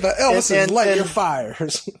don't forget the Elvises light your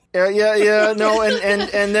fires. No,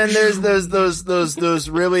 and then there's those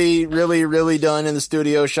really, really, really done in the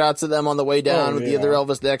studio shots of them on the way down with the other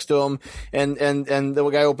Elvis next to him, and the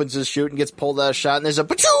guy opens his chute and gets pulled out of shot, and there's a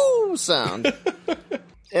pa-choo sound.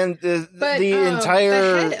 And the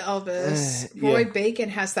entire the head Elvis, Roy Bacon,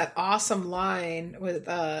 has that awesome line with,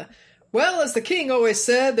 well, as the king always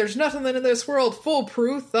said, there's nothing in this world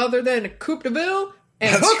foolproof other than a Coupe de Ville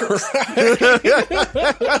and hookers.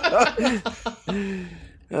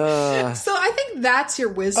 So I think that's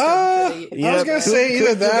your wisdom. I was going to say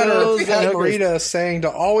either that or Pat Morita saying to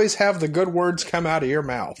always have the good words come out of your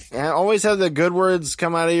mouth. Yeah, always have the good words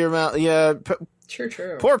come out of your mouth. Yeah.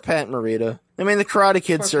 True. Poor Pat Morita. I mean, the Karate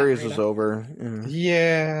Kid series was over.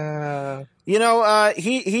 Yeah. You know,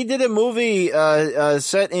 he did a movie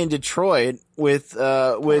set in Detroit with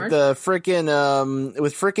frickin'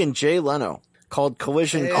 Jay Leno called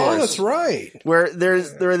Collision Course. Oh, that's right. Where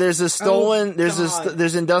there's a stolen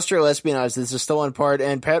there's industrial espionage. There's a stolen part,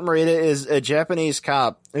 and Pat Morita is a Japanese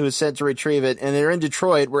cop who is sent to retrieve it, and they're in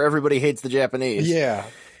Detroit where everybody hates the Japanese. Yeah.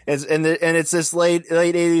 And it's this late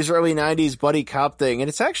 80s, early 90s buddy cop thing, and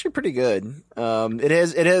it's actually pretty good.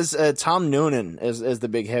 It has Tom Noonan as the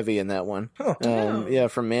big heavy in that one.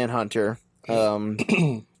 From Manhunter.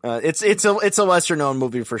 It's a lesser known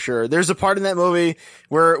movie for sure. There's a part in that movie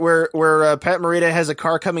where Pat Morita has a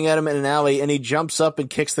car coming at him in an alley, and he jumps up and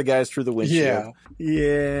kicks the guys through the windshield.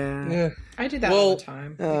 Yeah. I do that all the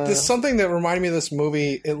time. There's something that reminded me of this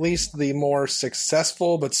movie, at least the more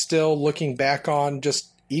successful, but still looking back on just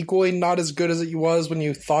equally not as good as it was when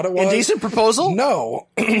you thought it was. Indecent Proposal? No.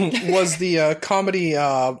 Was the comedy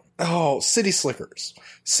City Slickers.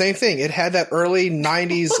 Same thing. It had that early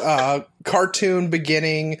 90s cartoon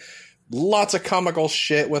beginning, lots of comical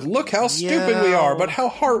shit with look how stupid we are, but how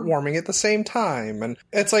heartwarming at the same time. And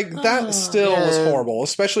it's like that still was horrible,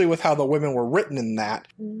 especially with how the women were written in that.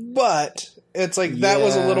 But it's like that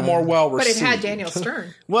was a little more well received. But it had Daniel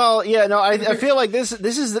Stern. Well, yeah, no, I feel like this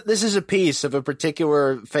is a piece of a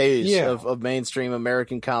particular phase of mainstream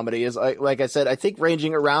American comedy. Is like I said, I think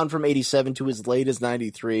ranging around from 87 to as late as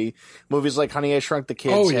 93. Movies like Honey, I Shrunk the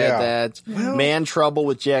Kids had that. Well, Man Trouble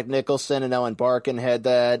with Jack Nicholson and Ellen Barkin had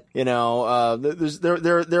that. You know, there was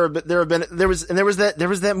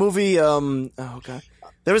that movie.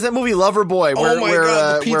 There was that movie Loverboy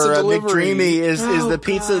where McDreamy is the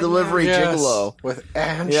pizza delivery gigolo with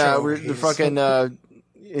anchovies. Yeah, the fucking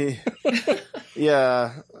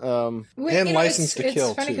and License to Kill.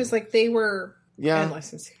 It's funny because too. they were and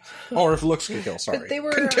License to Kill. Or if Looks Could Kill. Sorry, but they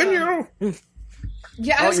were continue. I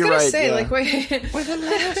was gonna say like wait. With a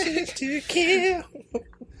license to kill.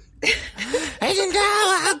 And you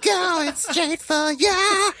know I'll go it straight for you.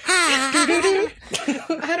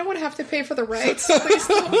 I don't want to have to pay for the rights. Please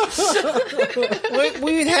don't.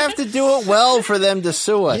 We'd have to do it well for them to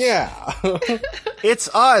sue us. Yeah. It's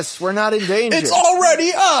us. We're not in danger. It's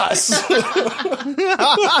already us.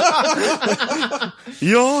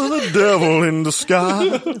 You're the devil in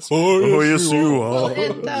disguise. Oh, yes, you are.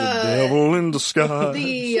 The devil in disguise.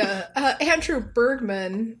 The Andrew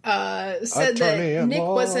Bergman said that Nick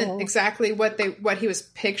wasn't exactly what he was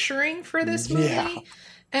picturing for this movie. Yeah.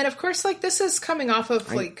 And of course, like this is coming off of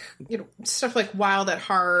stuff like Wild at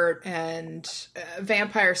Heart and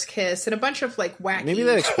Vampire's Kiss and a bunch of like wacky maybe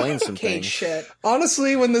that explains some Cage shit.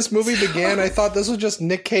 Honestly, when this movie began, I thought this was just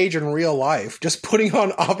Nick Cage in real life, just putting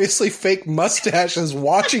on obviously fake mustaches,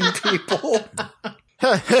 watching people.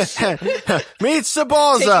 Meet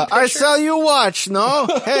Saboza. I sell you watch, no?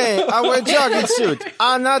 Hey, I wear jogging suit.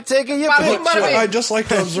 I'm not taking your picture. I just like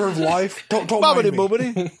to observe life. Don't mind me.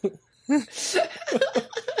 Boobity.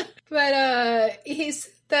 But he's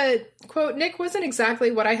the quote, Nick wasn't exactly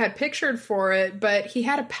what I had pictured for it, but he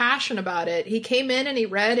had a passion about it. He came in and he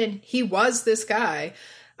read and he was this guy.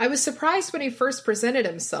 I was surprised when he first presented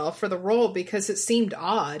himself for the role because it seemed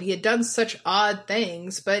odd. He had done such odd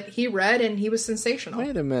things, but he read and he was sensational.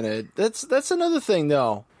 Wait a minute. That's another thing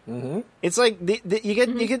though. Mm-hmm. It's like you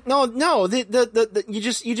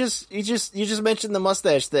just mentioned the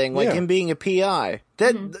mustache thing, like him being a PI.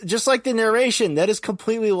 That just like the narration, that is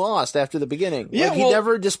completely lost after the beginning. Yeah, like he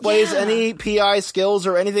never displays any PI skills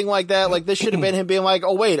or anything like that. Like this should have been him being like,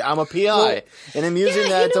 "Oh wait, I'm a PI," and him using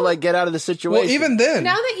that to like get out of the situation. Well, even then,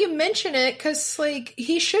 now that you mention it, because like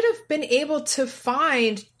he should have been able to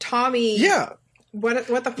find Tommy. Yeah. What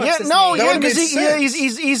the fuck's his name? Yeah,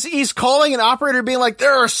 because he's calling an operator being like,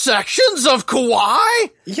 there are sections of Kauai?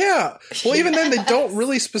 Yeah. Well, even then, they don't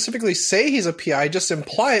really specifically say he's a PI, just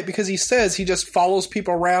imply it because he says he just follows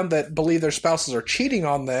people around that believe their spouses are cheating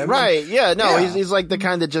on them. Right, yeah, no, he's like the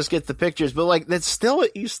kind that just gets the pictures, but like, that's still,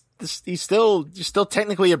 he's still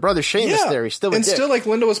technically a brother Seamus there. He's still a and dick. still, like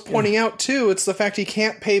Linda was pointing out too, it's the fact he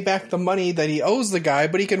can't pay back the money that he owes the guy,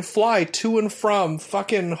 but he can fly to and from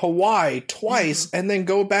fucking Hawaii twice and then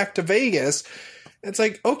go back to Vegas. It's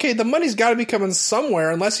like, okay, the money's got to be coming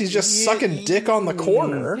somewhere, unless he's just sucking dick on the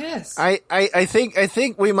corner. Yes, I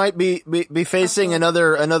think we might be facing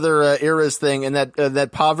another era's thing, and that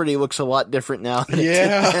poverty looks a lot different now.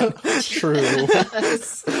 Yeah, true.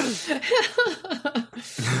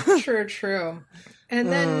 True.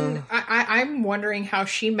 And then I'm wondering how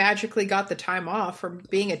she magically got the time off from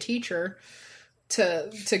being a teacher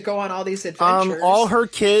to go on all these adventures. All her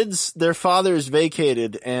kids, their fathers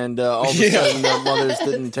vacated, and all of a sudden their mothers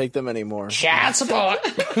didn't take them anymore. Child support.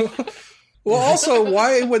 Well, also,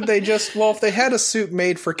 why would they just... Well, if they had a suit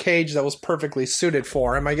made for Cage that was perfectly suited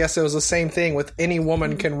for him, I guess it was the same thing with any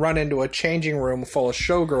woman can run into a changing room full of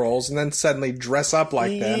showgirls and then suddenly dress up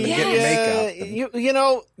like them and get makeup. You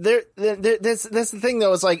know, that's the thing,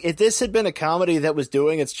 though. It's like, if this had been a comedy that was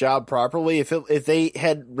doing its job properly, if they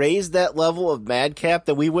had raised that level of madcap,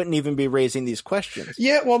 then we wouldn't even be raising these questions.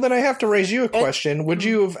 Yeah, well, then I have to raise you a question. Would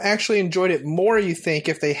you have actually enjoyed it more, you think,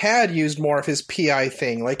 if they had used more of his PI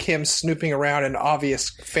thing, like him snooping around in obvious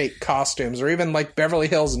fake costumes, or even like Beverly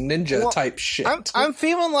Hills Ninja type shit? I'm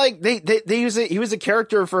feeling like they use it. He was a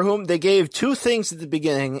character for whom they gave two things at the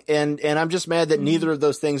beginning, and I'm just mad that neither of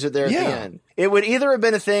those things are there at the end. It would either have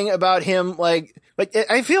been a thing about him, like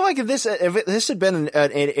I feel like if this had been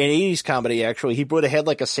an 80s comedy, actually, he would have had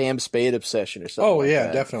like a Sam Spade obsession or something. Oh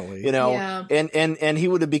yeah, definitely. You know, and he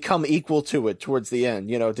would have become equal to it towards the end,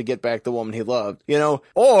 you know, to get back the woman he loved, you know,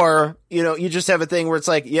 or, you know, you just have a thing where it's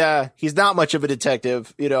like, yeah, he's not much of a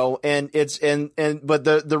detective, you know, and it's, but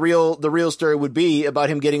the real story would be about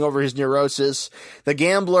him getting over his neurosis. The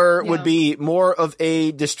gambler would be more of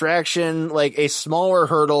a distraction, like a smaller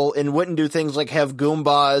hurdle, and wouldn't do things like have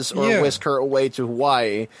Goombas or whisk her away to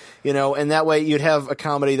Hawaii, you know, and that way you'd have a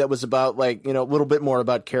comedy that was about, like, you know, a little bit more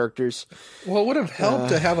about characters. Well, it would have helped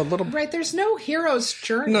to have a little... Right, there's no hero's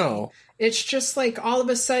journey. No. It's just like all of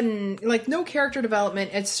a sudden, like no character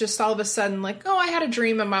development. It's just all of a sudden like, oh, I had a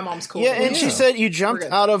dream and my mom's cool. Yeah, and she said, you jumped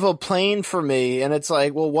out of a plane for me. And it's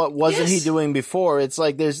like, well, what wasn't he doing before? It's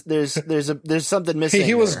like, there's something missing.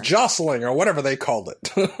 He was jostling or whatever they called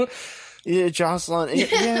it. Yeah, Jocelyn.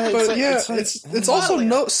 It's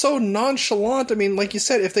also so nonchalant. I mean, like you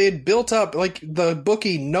said, if they had built up like the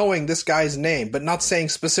bookie knowing this guy's name, but not saying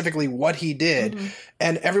specifically what he did,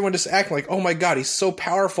 and everyone just acting like, oh my god, he's so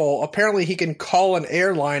powerful. Apparently, he can call an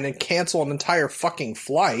airline and cancel an entire fucking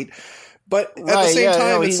flight. But at the same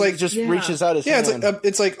time, it's like just reaches out his hand.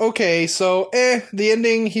 It's like okay, so the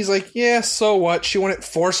ending. He's like, yeah, so what? She wouldn't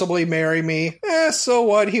forcibly marry me. So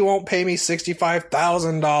what? He won't pay me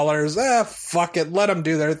 $65,000. Fuck it, let them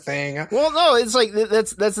do their thing. Well, no, it's like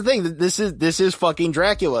that's the thing. This is fucking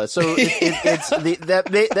Dracula. So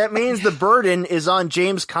that means the burden is on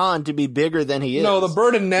James Caan to be bigger than he is. No, the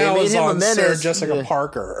burden now is on Sarah Jessica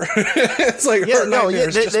Parker. It's like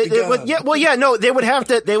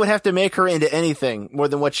they would have to make her into anything more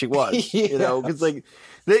than what she was, you know, because like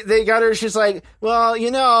they got her. She's like, well,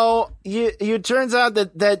 you know, you turns out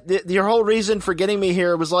that your whole reason for getting me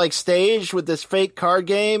here was like staged with this fake card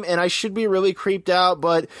game, and I should be really creeped out,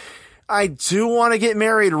 but I do want to get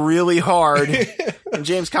married really hard. And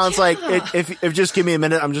James Caan's like, if just give me a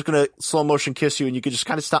minute, I'm just gonna slow motion kiss you, and you could just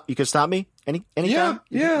kind of stop. You could stop me anytime.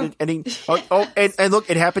 And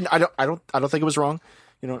look, it happened. I don't think it was wrong.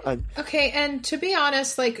 You know, okay, and to be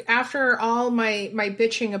honest, like after all my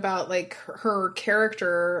bitching about like her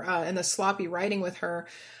character and the sloppy writing with her,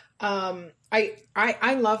 I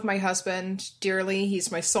love my husband dearly.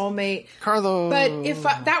 He's my soulmate, Carlo. But if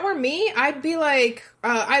that were me, I'd be like,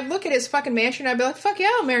 I'd look at his fucking mansion. I'd be like, fuck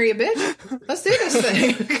yeah, I'll marry a bitch. Let's do this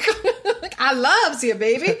thing. Like, I loves you,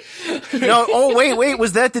 baby. No, wait,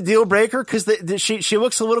 was that the deal breaker? Because she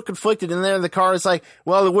looks a little conflicted, and then in the car it's like,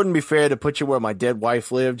 well, it wouldn't be fair to put you where my dead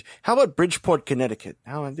wife lived. How about Bridgeport, Connecticut?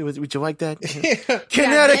 Would you like that?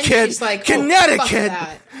 Connecticut, like, Connecticut.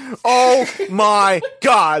 Oh my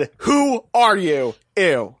God, who are you?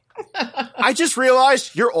 Ew. I just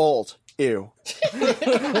realized you're old. Ew.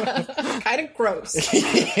 Kind of gross.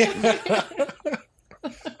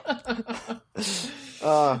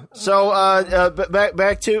 Back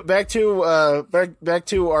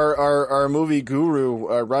to our movie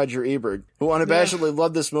guru, Roger Ebert, who unabashedly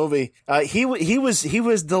loved this movie. He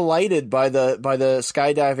was delighted by the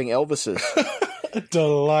skydiving Elvises.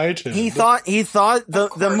 Delighted. He thought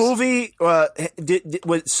the movie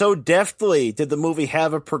was so deftly did the movie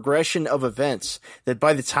have a progression of events that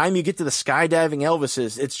by the time you get to the skydiving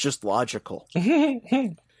Elvises, it's just logical.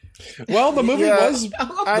 Well, the movie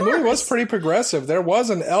was pretty progressive. There was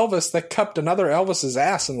an Elvis that cupped another Elvis's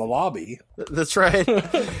ass in the lobby. That's right.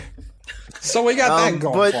 So we got that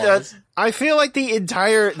going for us. I feel like the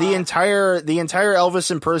entire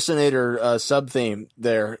Elvis impersonator sub theme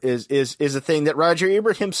there is a thing that Roger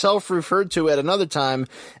Ebert himself referred to at another time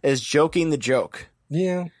as joking the joke.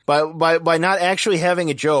 Yeah. By not actually having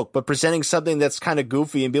a joke, but presenting something that's kind of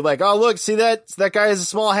goofy and be like, oh, look, see that guy has a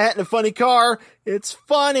small hat and a funny car. It's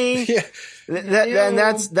funny. Yeah. And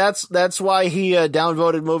that's why he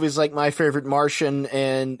downvoted movies like My Favorite Martian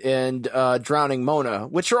and Drowning Mona,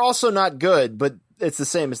 which are also not good, but it's the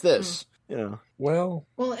same as this, you know. Well,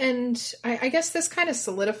 and I guess this kind of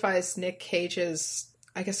solidifies Nick Cage's,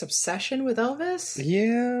 I guess, obsession with Elvis.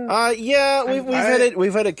 Yeah.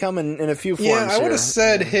 We've had it come in a few forms. Yeah, I would have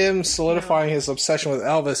said him solidifying his obsession with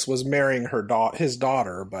Elvis was marrying his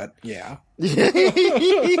daughter, but yeah.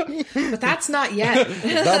 But that's not yet.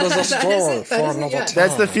 That is a story for another time.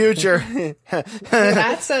 That's the future.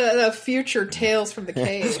 That's a future Tales from the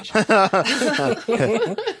Cage.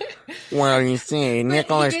 Well, you see,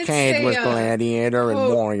 Nicolas Cage was gladiator and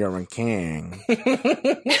warrior and king.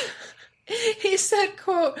 He said,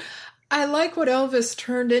 quote, I like what Elvis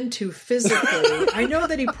turned into physically. I know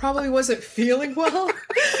that he probably wasn't feeling well,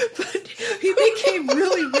 but he became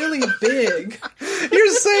really, really big.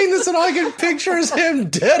 You're saying this and all I can picture is him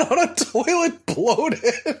dead on a toilet,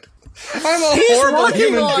 bloated. I'm a horrible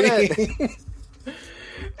human being.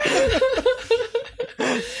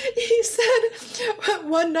 He said,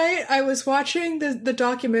 one night I was watching the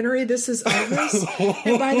documentary, This Is Elvis,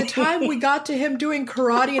 and by the time we got to him doing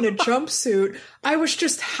karate in a jumpsuit, I was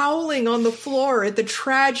just howling on the floor at the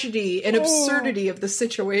tragedy and absurdity of the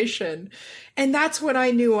situation. And that's when I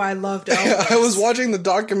knew I loved Elvis. I was watching the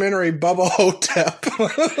documentary Bubba Hotep.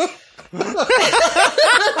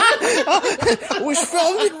 It was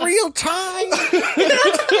filmed in real time.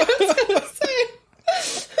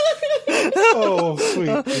 Oh,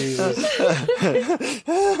 sweet Jesus.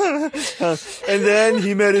 And then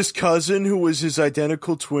he met his cousin who was his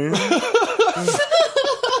identical twin.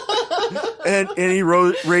 and he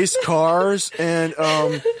raced cars and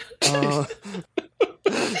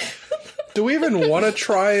do we even want to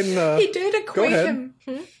try and he did equate him.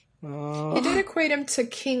 He did equate him to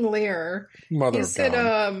King Lear. He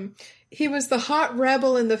said he was the hot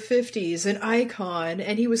rebel in the 50s, an icon,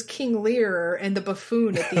 and he was King Lear and the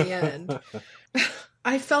buffoon at the end.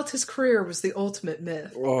 I felt his career was the ultimate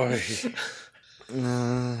myth. Do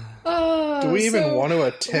we even want to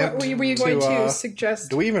attempt? What were you going to suggest?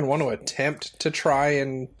 Do we even want to attempt to try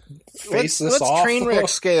and face this off? Let's train wreck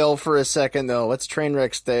scale for a second, though. Let's train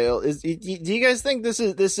wreck scale. Do you guys think this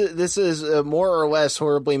is more or less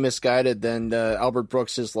horribly misguided than Albert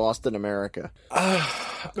Brooks's Lost in America?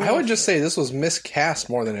 I would just say this was miscast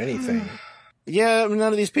more than anything. Yeah,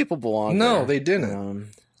 none of these people belong. No, there. They didn't.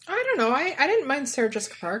 I don't know. I didn't mind Sarah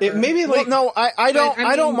Jessica Parker. It maybe like I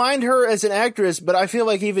don't mind her as an actress, but I feel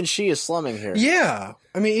like even she is slumming here. Yeah,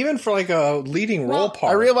 I mean, even for like a leading role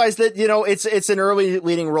part, I realize that it's an early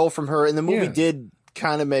leading role from her, and the movie did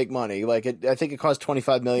kind of make money. Like I think it cost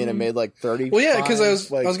 $25 million and made like 30. Well, yeah, because I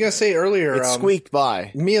was gonna say earlier, it squeaked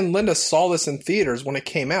by. Me and Linda saw this in theaters when it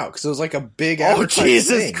came out because it was like a big advertising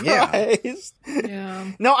Jesus thing. Christ. Yeah.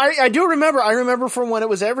 No, I do remember. I remember from when it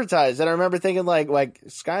was advertised, and I remember thinking like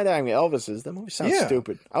skydiving Elvises. That movie sounds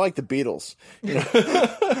stupid. I like the Beatles.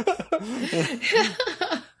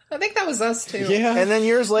 I think that was us too. Yeah. And then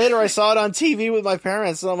years later, I saw it on TV with my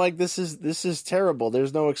parents, and I'm like, "This is terrible.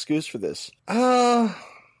 There's no excuse for this." And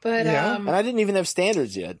I didn't even have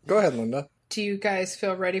standards yet. Go ahead, Linda. Do you guys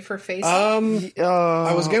feel ready for Face?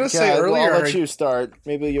 I was gonna say earlier. I'll let you start.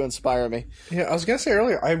 Maybe you inspire me. Yeah, I was gonna say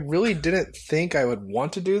earlier. I really didn't think I would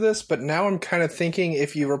want to do this, but now I'm kind of thinking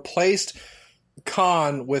if you replaced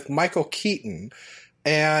Caan with Michael Keaton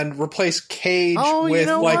and replaced Cage with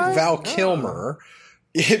Val Kilmer.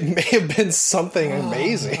 It may have been something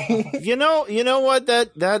amazing. You know what?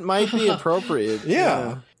 That might be appropriate.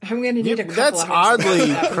 Yeah. I'm going to need a couple That's of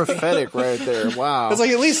oddly prophetic right there. Wow. It's like,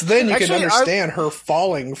 at least then you can understand her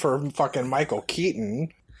falling for fucking Michael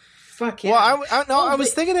Keaton. Fuck yeah. Well, I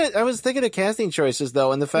was thinking of casting choices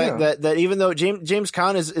though, and the fact that even though James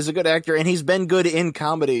Caan is a good actor and he's been good in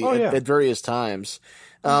comedy at various times.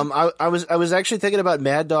 I was actually thinking about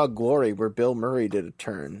Mad Dog Glory, where Bill Murray did a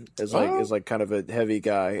turn as kind of a heavy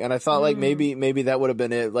guy, and I thought like maybe that would have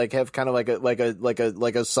been it, like have kind of like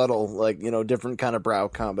a subtle different kind of brow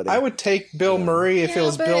comedy. I would take Bill Murray if it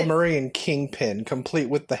was Bill Murray and Kingpin, complete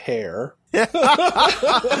with the hair.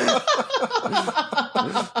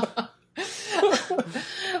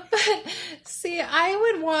 See, I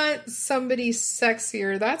would want somebody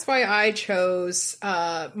sexier. That's why I chose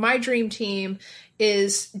my dream team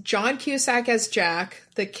is John Cusack as Jack,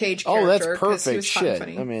 the Cage character. Oh, that's perfect shit.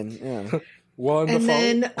 Funny. I mean, yeah. Wonderful.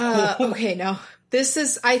 And then, okay, now this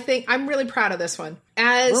is, I think, I'm really proud of this one.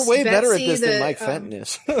 As We're way better at Betsy, this than Mike Fenton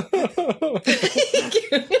is.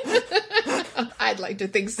 I'd like to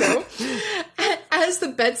think so. As the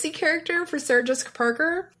Betsy character for Sarah Jessica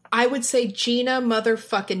Parker, I would say Gina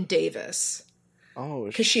motherfucking Davis. Oh,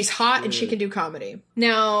 because she's hot and she can do comedy.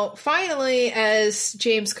 Now, finally, as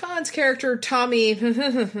James Caan's character, Tommy,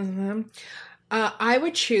 I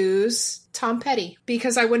would choose Tom Petty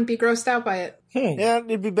because I wouldn't be grossed out by it. Yeah,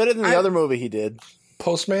 it'd be better than the other movie he did.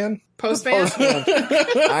 Postman?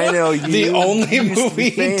 I know you. The only movie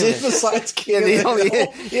he did besides King of the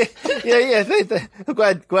Hill. I'm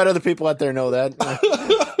glad other people out there know that.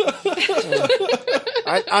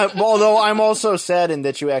 Although I'm also saddened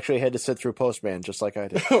that you actually had to sit through Postman just like I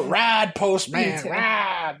did. Rad, Postman,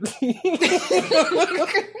 rad.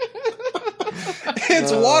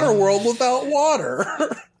 It's Waterworld without water.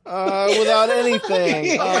 Without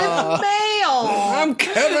anything. Mail. I'm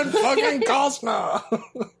Kevin fucking Costner.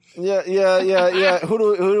 Yeah. Who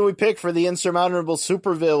do we pick for the insurmountable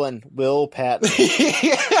supervillain? Will Patton.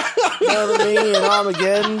 Remember me in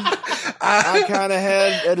Armageddon? I kind of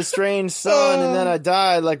had an estranged son, and then I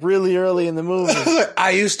died like really early in the movie. I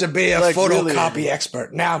used to be a photocopy really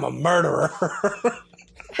expert. Now I'm a murderer.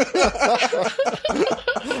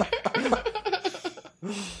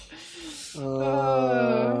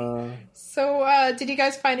 So, did you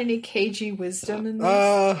guys find any cagey wisdom in this?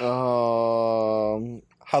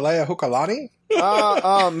 Halea Hukalani?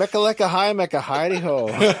 Mekaleka hi, meka hidey ho.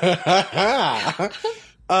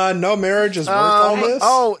 No marriage is worth all this?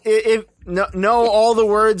 Know all the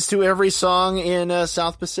words to every song in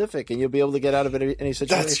South Pacific, and you'll be able to get out of any situation.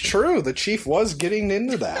 That's true. The chief was getting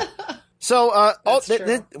into that. So,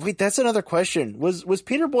 wait, that's another question. Was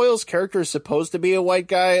Peter Boyle's character supposed to be a white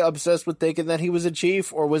guy obsessed with thinking that he was a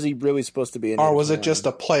chief, or was he really supposed to be Or was it just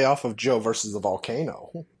a playoff of Joe versus the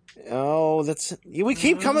volcano? Oh, we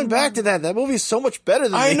keep coming back to that. That movie is so much better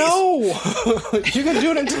than I know! You can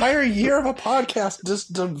do an entire year of a podcast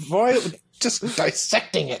just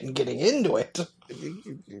dissecting it and getting into it.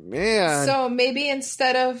 Man. So maybe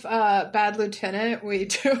instead of Bad Lieutenant, we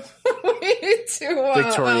do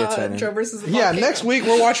Victoria Tennant. Joe versus the volcano. Yeah, next week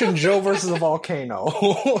we're watching Joe versus the volcano.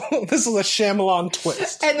 This is a Shyamalan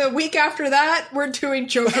twist. And the week after that, we're doing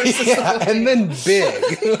Joe versus the volcano. And then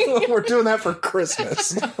Big. We're doing that for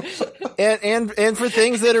Christmas. And for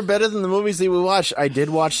things that are better than the movies that we watch, I did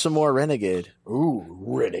watch some more Renegade. Ooh,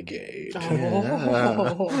 Renegade.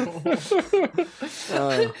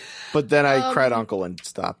 But then I cried uncle and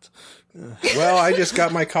stopped. Well, I just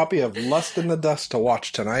got my copy of Lust in the Dust to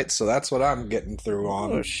watch tonight, so that's what I'm getting through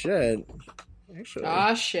on. Oh, shit. Actually.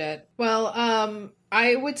 Ah, shit. Well,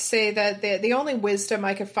 I would say that the only wisdom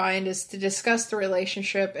I could find is to discuss the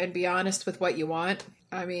relationship and be honest with what you want.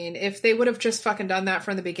 I mean, if they would have just fucking done that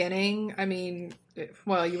from the beginning, I mean,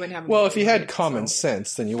 well, you wouldn't have... Well, if you had common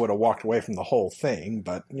sense, then you would have walked away from the whole thing,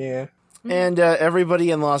 but yeah... And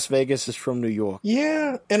everybody in Las Vegas is from New York.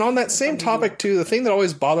 Yeah, and on that same topic, too, the thing that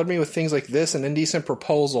always bothered me with things like this, An Indecent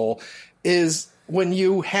Proposal, is when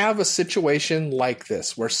you have a situation like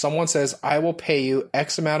this, where someone says, I will pay you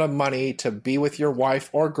X amount of money to be with your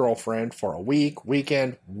wife or girlfriend for a week,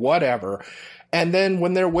 weekend, whatever, and then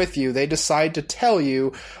when they're with you, they decide to tell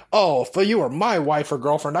you, oh, if you were my wife or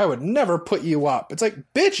girlfriend, I would never put you up. It's like,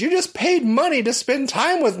 bitch, you just paid money to spend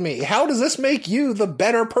time with me. How does this make you the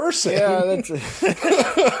better person? Yeah, that's a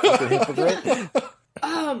hypocrite.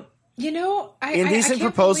 Indecent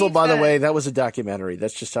Proposal, by the way, that was a documentary.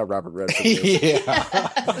 That's just how Robert Redford feels.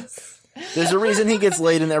 Yeah. There's a reason he gets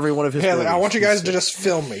laid in every one of his movies. I want you guys to just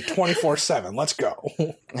film me 24/7. Let's go.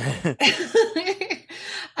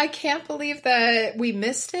 I can't believe that we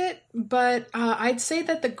missed it, but I'd say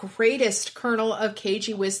that the greatest kernel of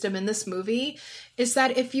cagey wisdom in this movie is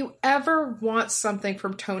that if you ever want something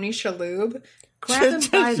from Tony Shalhoub, grab him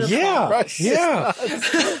by the balls. Yeah.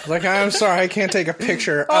 Like, I'm sorry, I can't take a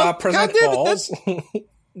picture. Present balls.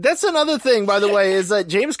 That's another thing, by the way, is that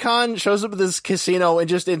James Caan shows up at this casino and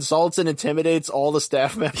just insults and intimidates all the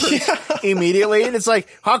staff members immediately. And it's like,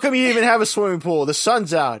 how come you even have a swimming pool? The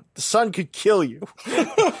sun's out. The sun could kill you.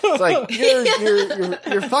 It's like,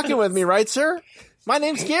 you're fucking with me, right, sir? My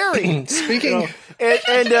name's Gary. Speaking,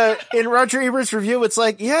 and in Roger Ebert's review, it's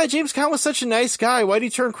like, yeah, James Caan was such a nice guy. Why'd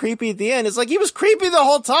he turn creepy at the end? It's like, he was creepy the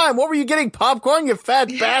whole time. What were you getting, popcorn, you fat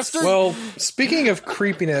bastard? Well, speaking of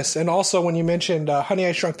creepiness, and also when you mentioned Honey,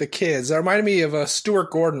 I Shrunk the Kids, that reminded me of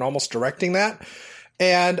Stuart Gordon almost directing that.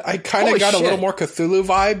 And I kind of got a little more Cthulhu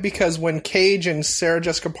vibe because when Cage and Sarah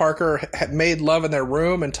Jessica Parker had made love in their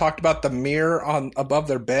room and talked about the mirror on above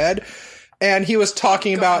their bed, and he was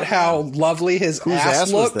talking about how lovely his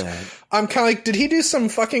ass looked. Was that? I'm kind of like, did he do some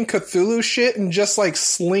fucking Cthulhu shit and just like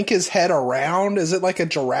slink his head around? Is it like a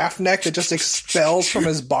giraffe neck that just expels from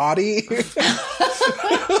his body?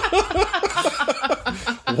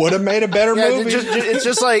 Would have made a better movie. It's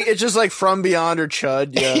just like From Beyond or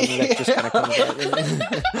Chud. Yeah, that just kind of comes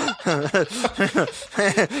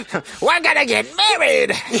out. We're gonna get married.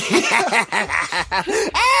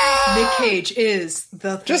 Nick Cage is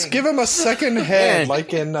the thing. Just give him a second head,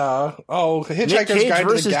 like in Hitchhiker's Guide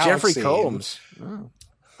to the Galaxy. Jeffrey Combs.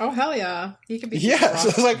 Oh, hell yeah. He could be. Yes.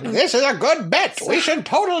 It's like, this is a good bet. We should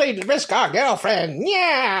totally risk our girlfriend.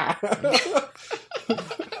 Yeah.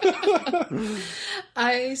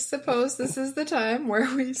 I suppose this is the time where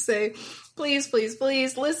we say, please, please,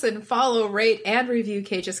 please listen, follow, rate, and review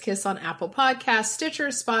Cage's Kiss on Apple Podcasts, Stitcher,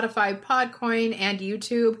 Spotify, Podcoin, and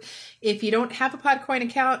YouTube. If you don't have a Podcoin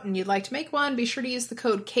account and you'd like to make one, be sure to use the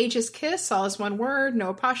code Cage's Kiss, all is one word, no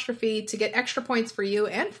apostrophe, to get extra points for you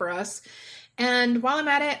and for us. And while I'm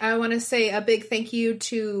at it, I want to say a big thank you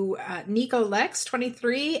to Nicolas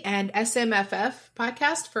 23 and SMFF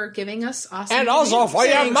podcast for giving us awesome. And also for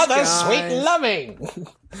your mother's sweet loving.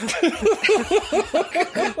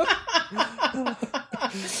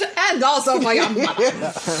 And also for your mother.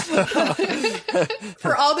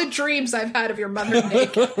 For all the dreams I've had of your mother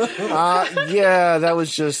naked. Yeah, that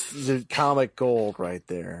was just the comic gold right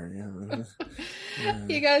there. Yeah.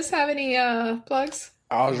 You guys have any plugs?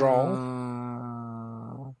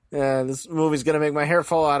 Yeah, this movie's gonna make my hair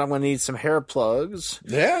fall out. I'm gonna need some hair plugs.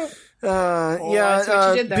 Yeah. That's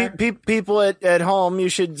what you did there. People at home, you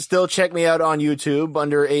should still check me out on YouTube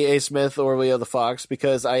under AA Smith or Leo the Fox,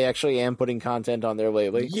 because I actually am putting content on there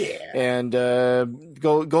lately. Yeah. And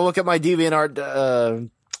go look at my DeviantArt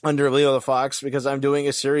under Leo the Fox, because I'm doing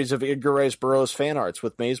a series of Edgar Rice Burroughs fan arts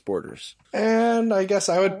with maze borders. And I guess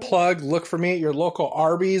I would look for me at your local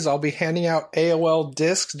Arby's. I'll be handing out AOL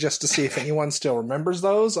discs just to see if anyone still remembers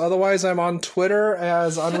those. Otherwise, I'm on Twitter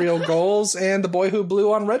as Unreal Goals and The Boy Who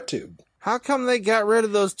Blew on RedTube. How come they got rid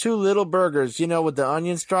of those 2 little burgers, with the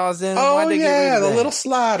onion straws in? Oh, Why'd they get rid of the that? little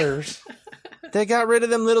sliders. They got rid of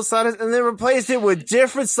them little sliders and they replaced it with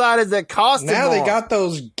different sliders that cost now more. They got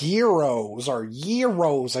those gyros or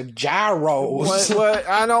gyros. What?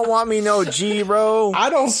 I don't want me no gyro. I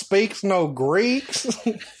don't speak no Greeks.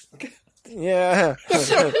 Yeah.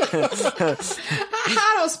 I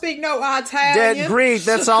don't speak no Italian. That Greek,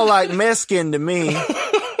 that's all like Mexican to me.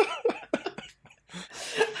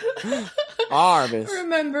 Arvis.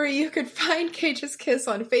 Remember, you could find Cage's Kiss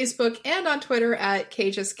on Facebook and on Twitter at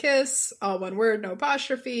Cage's Kiss, all one word, no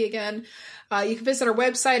apostrophe. Again, you can visit our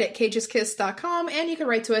website at cageskiss.com, and you can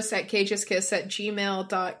write to us at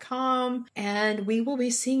cageskiss@gmail.com. And we will be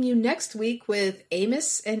seeing you next week with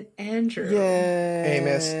Amos and Andrew. Yay.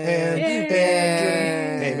 Amos and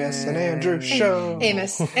Andrew. Amos and Andrew show.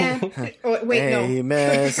 Amos and... wait, no.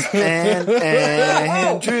 Amos and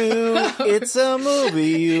Andrew. It's a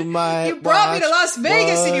movie you might You brought me to Las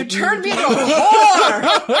Vegas and you turned me into a whore!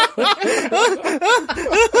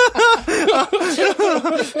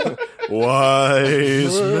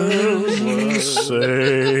 Wise men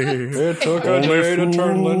say it took a day to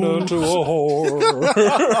turn Linda into a whore.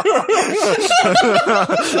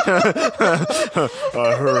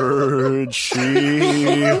 I heard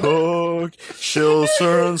She-Hulk. She'll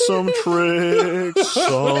turn some tricks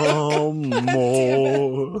some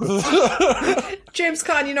more. James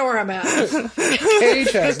Caan, you know where I'm at.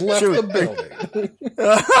 Cage has left the building.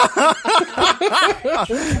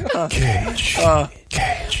 Cage.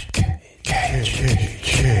 Cage.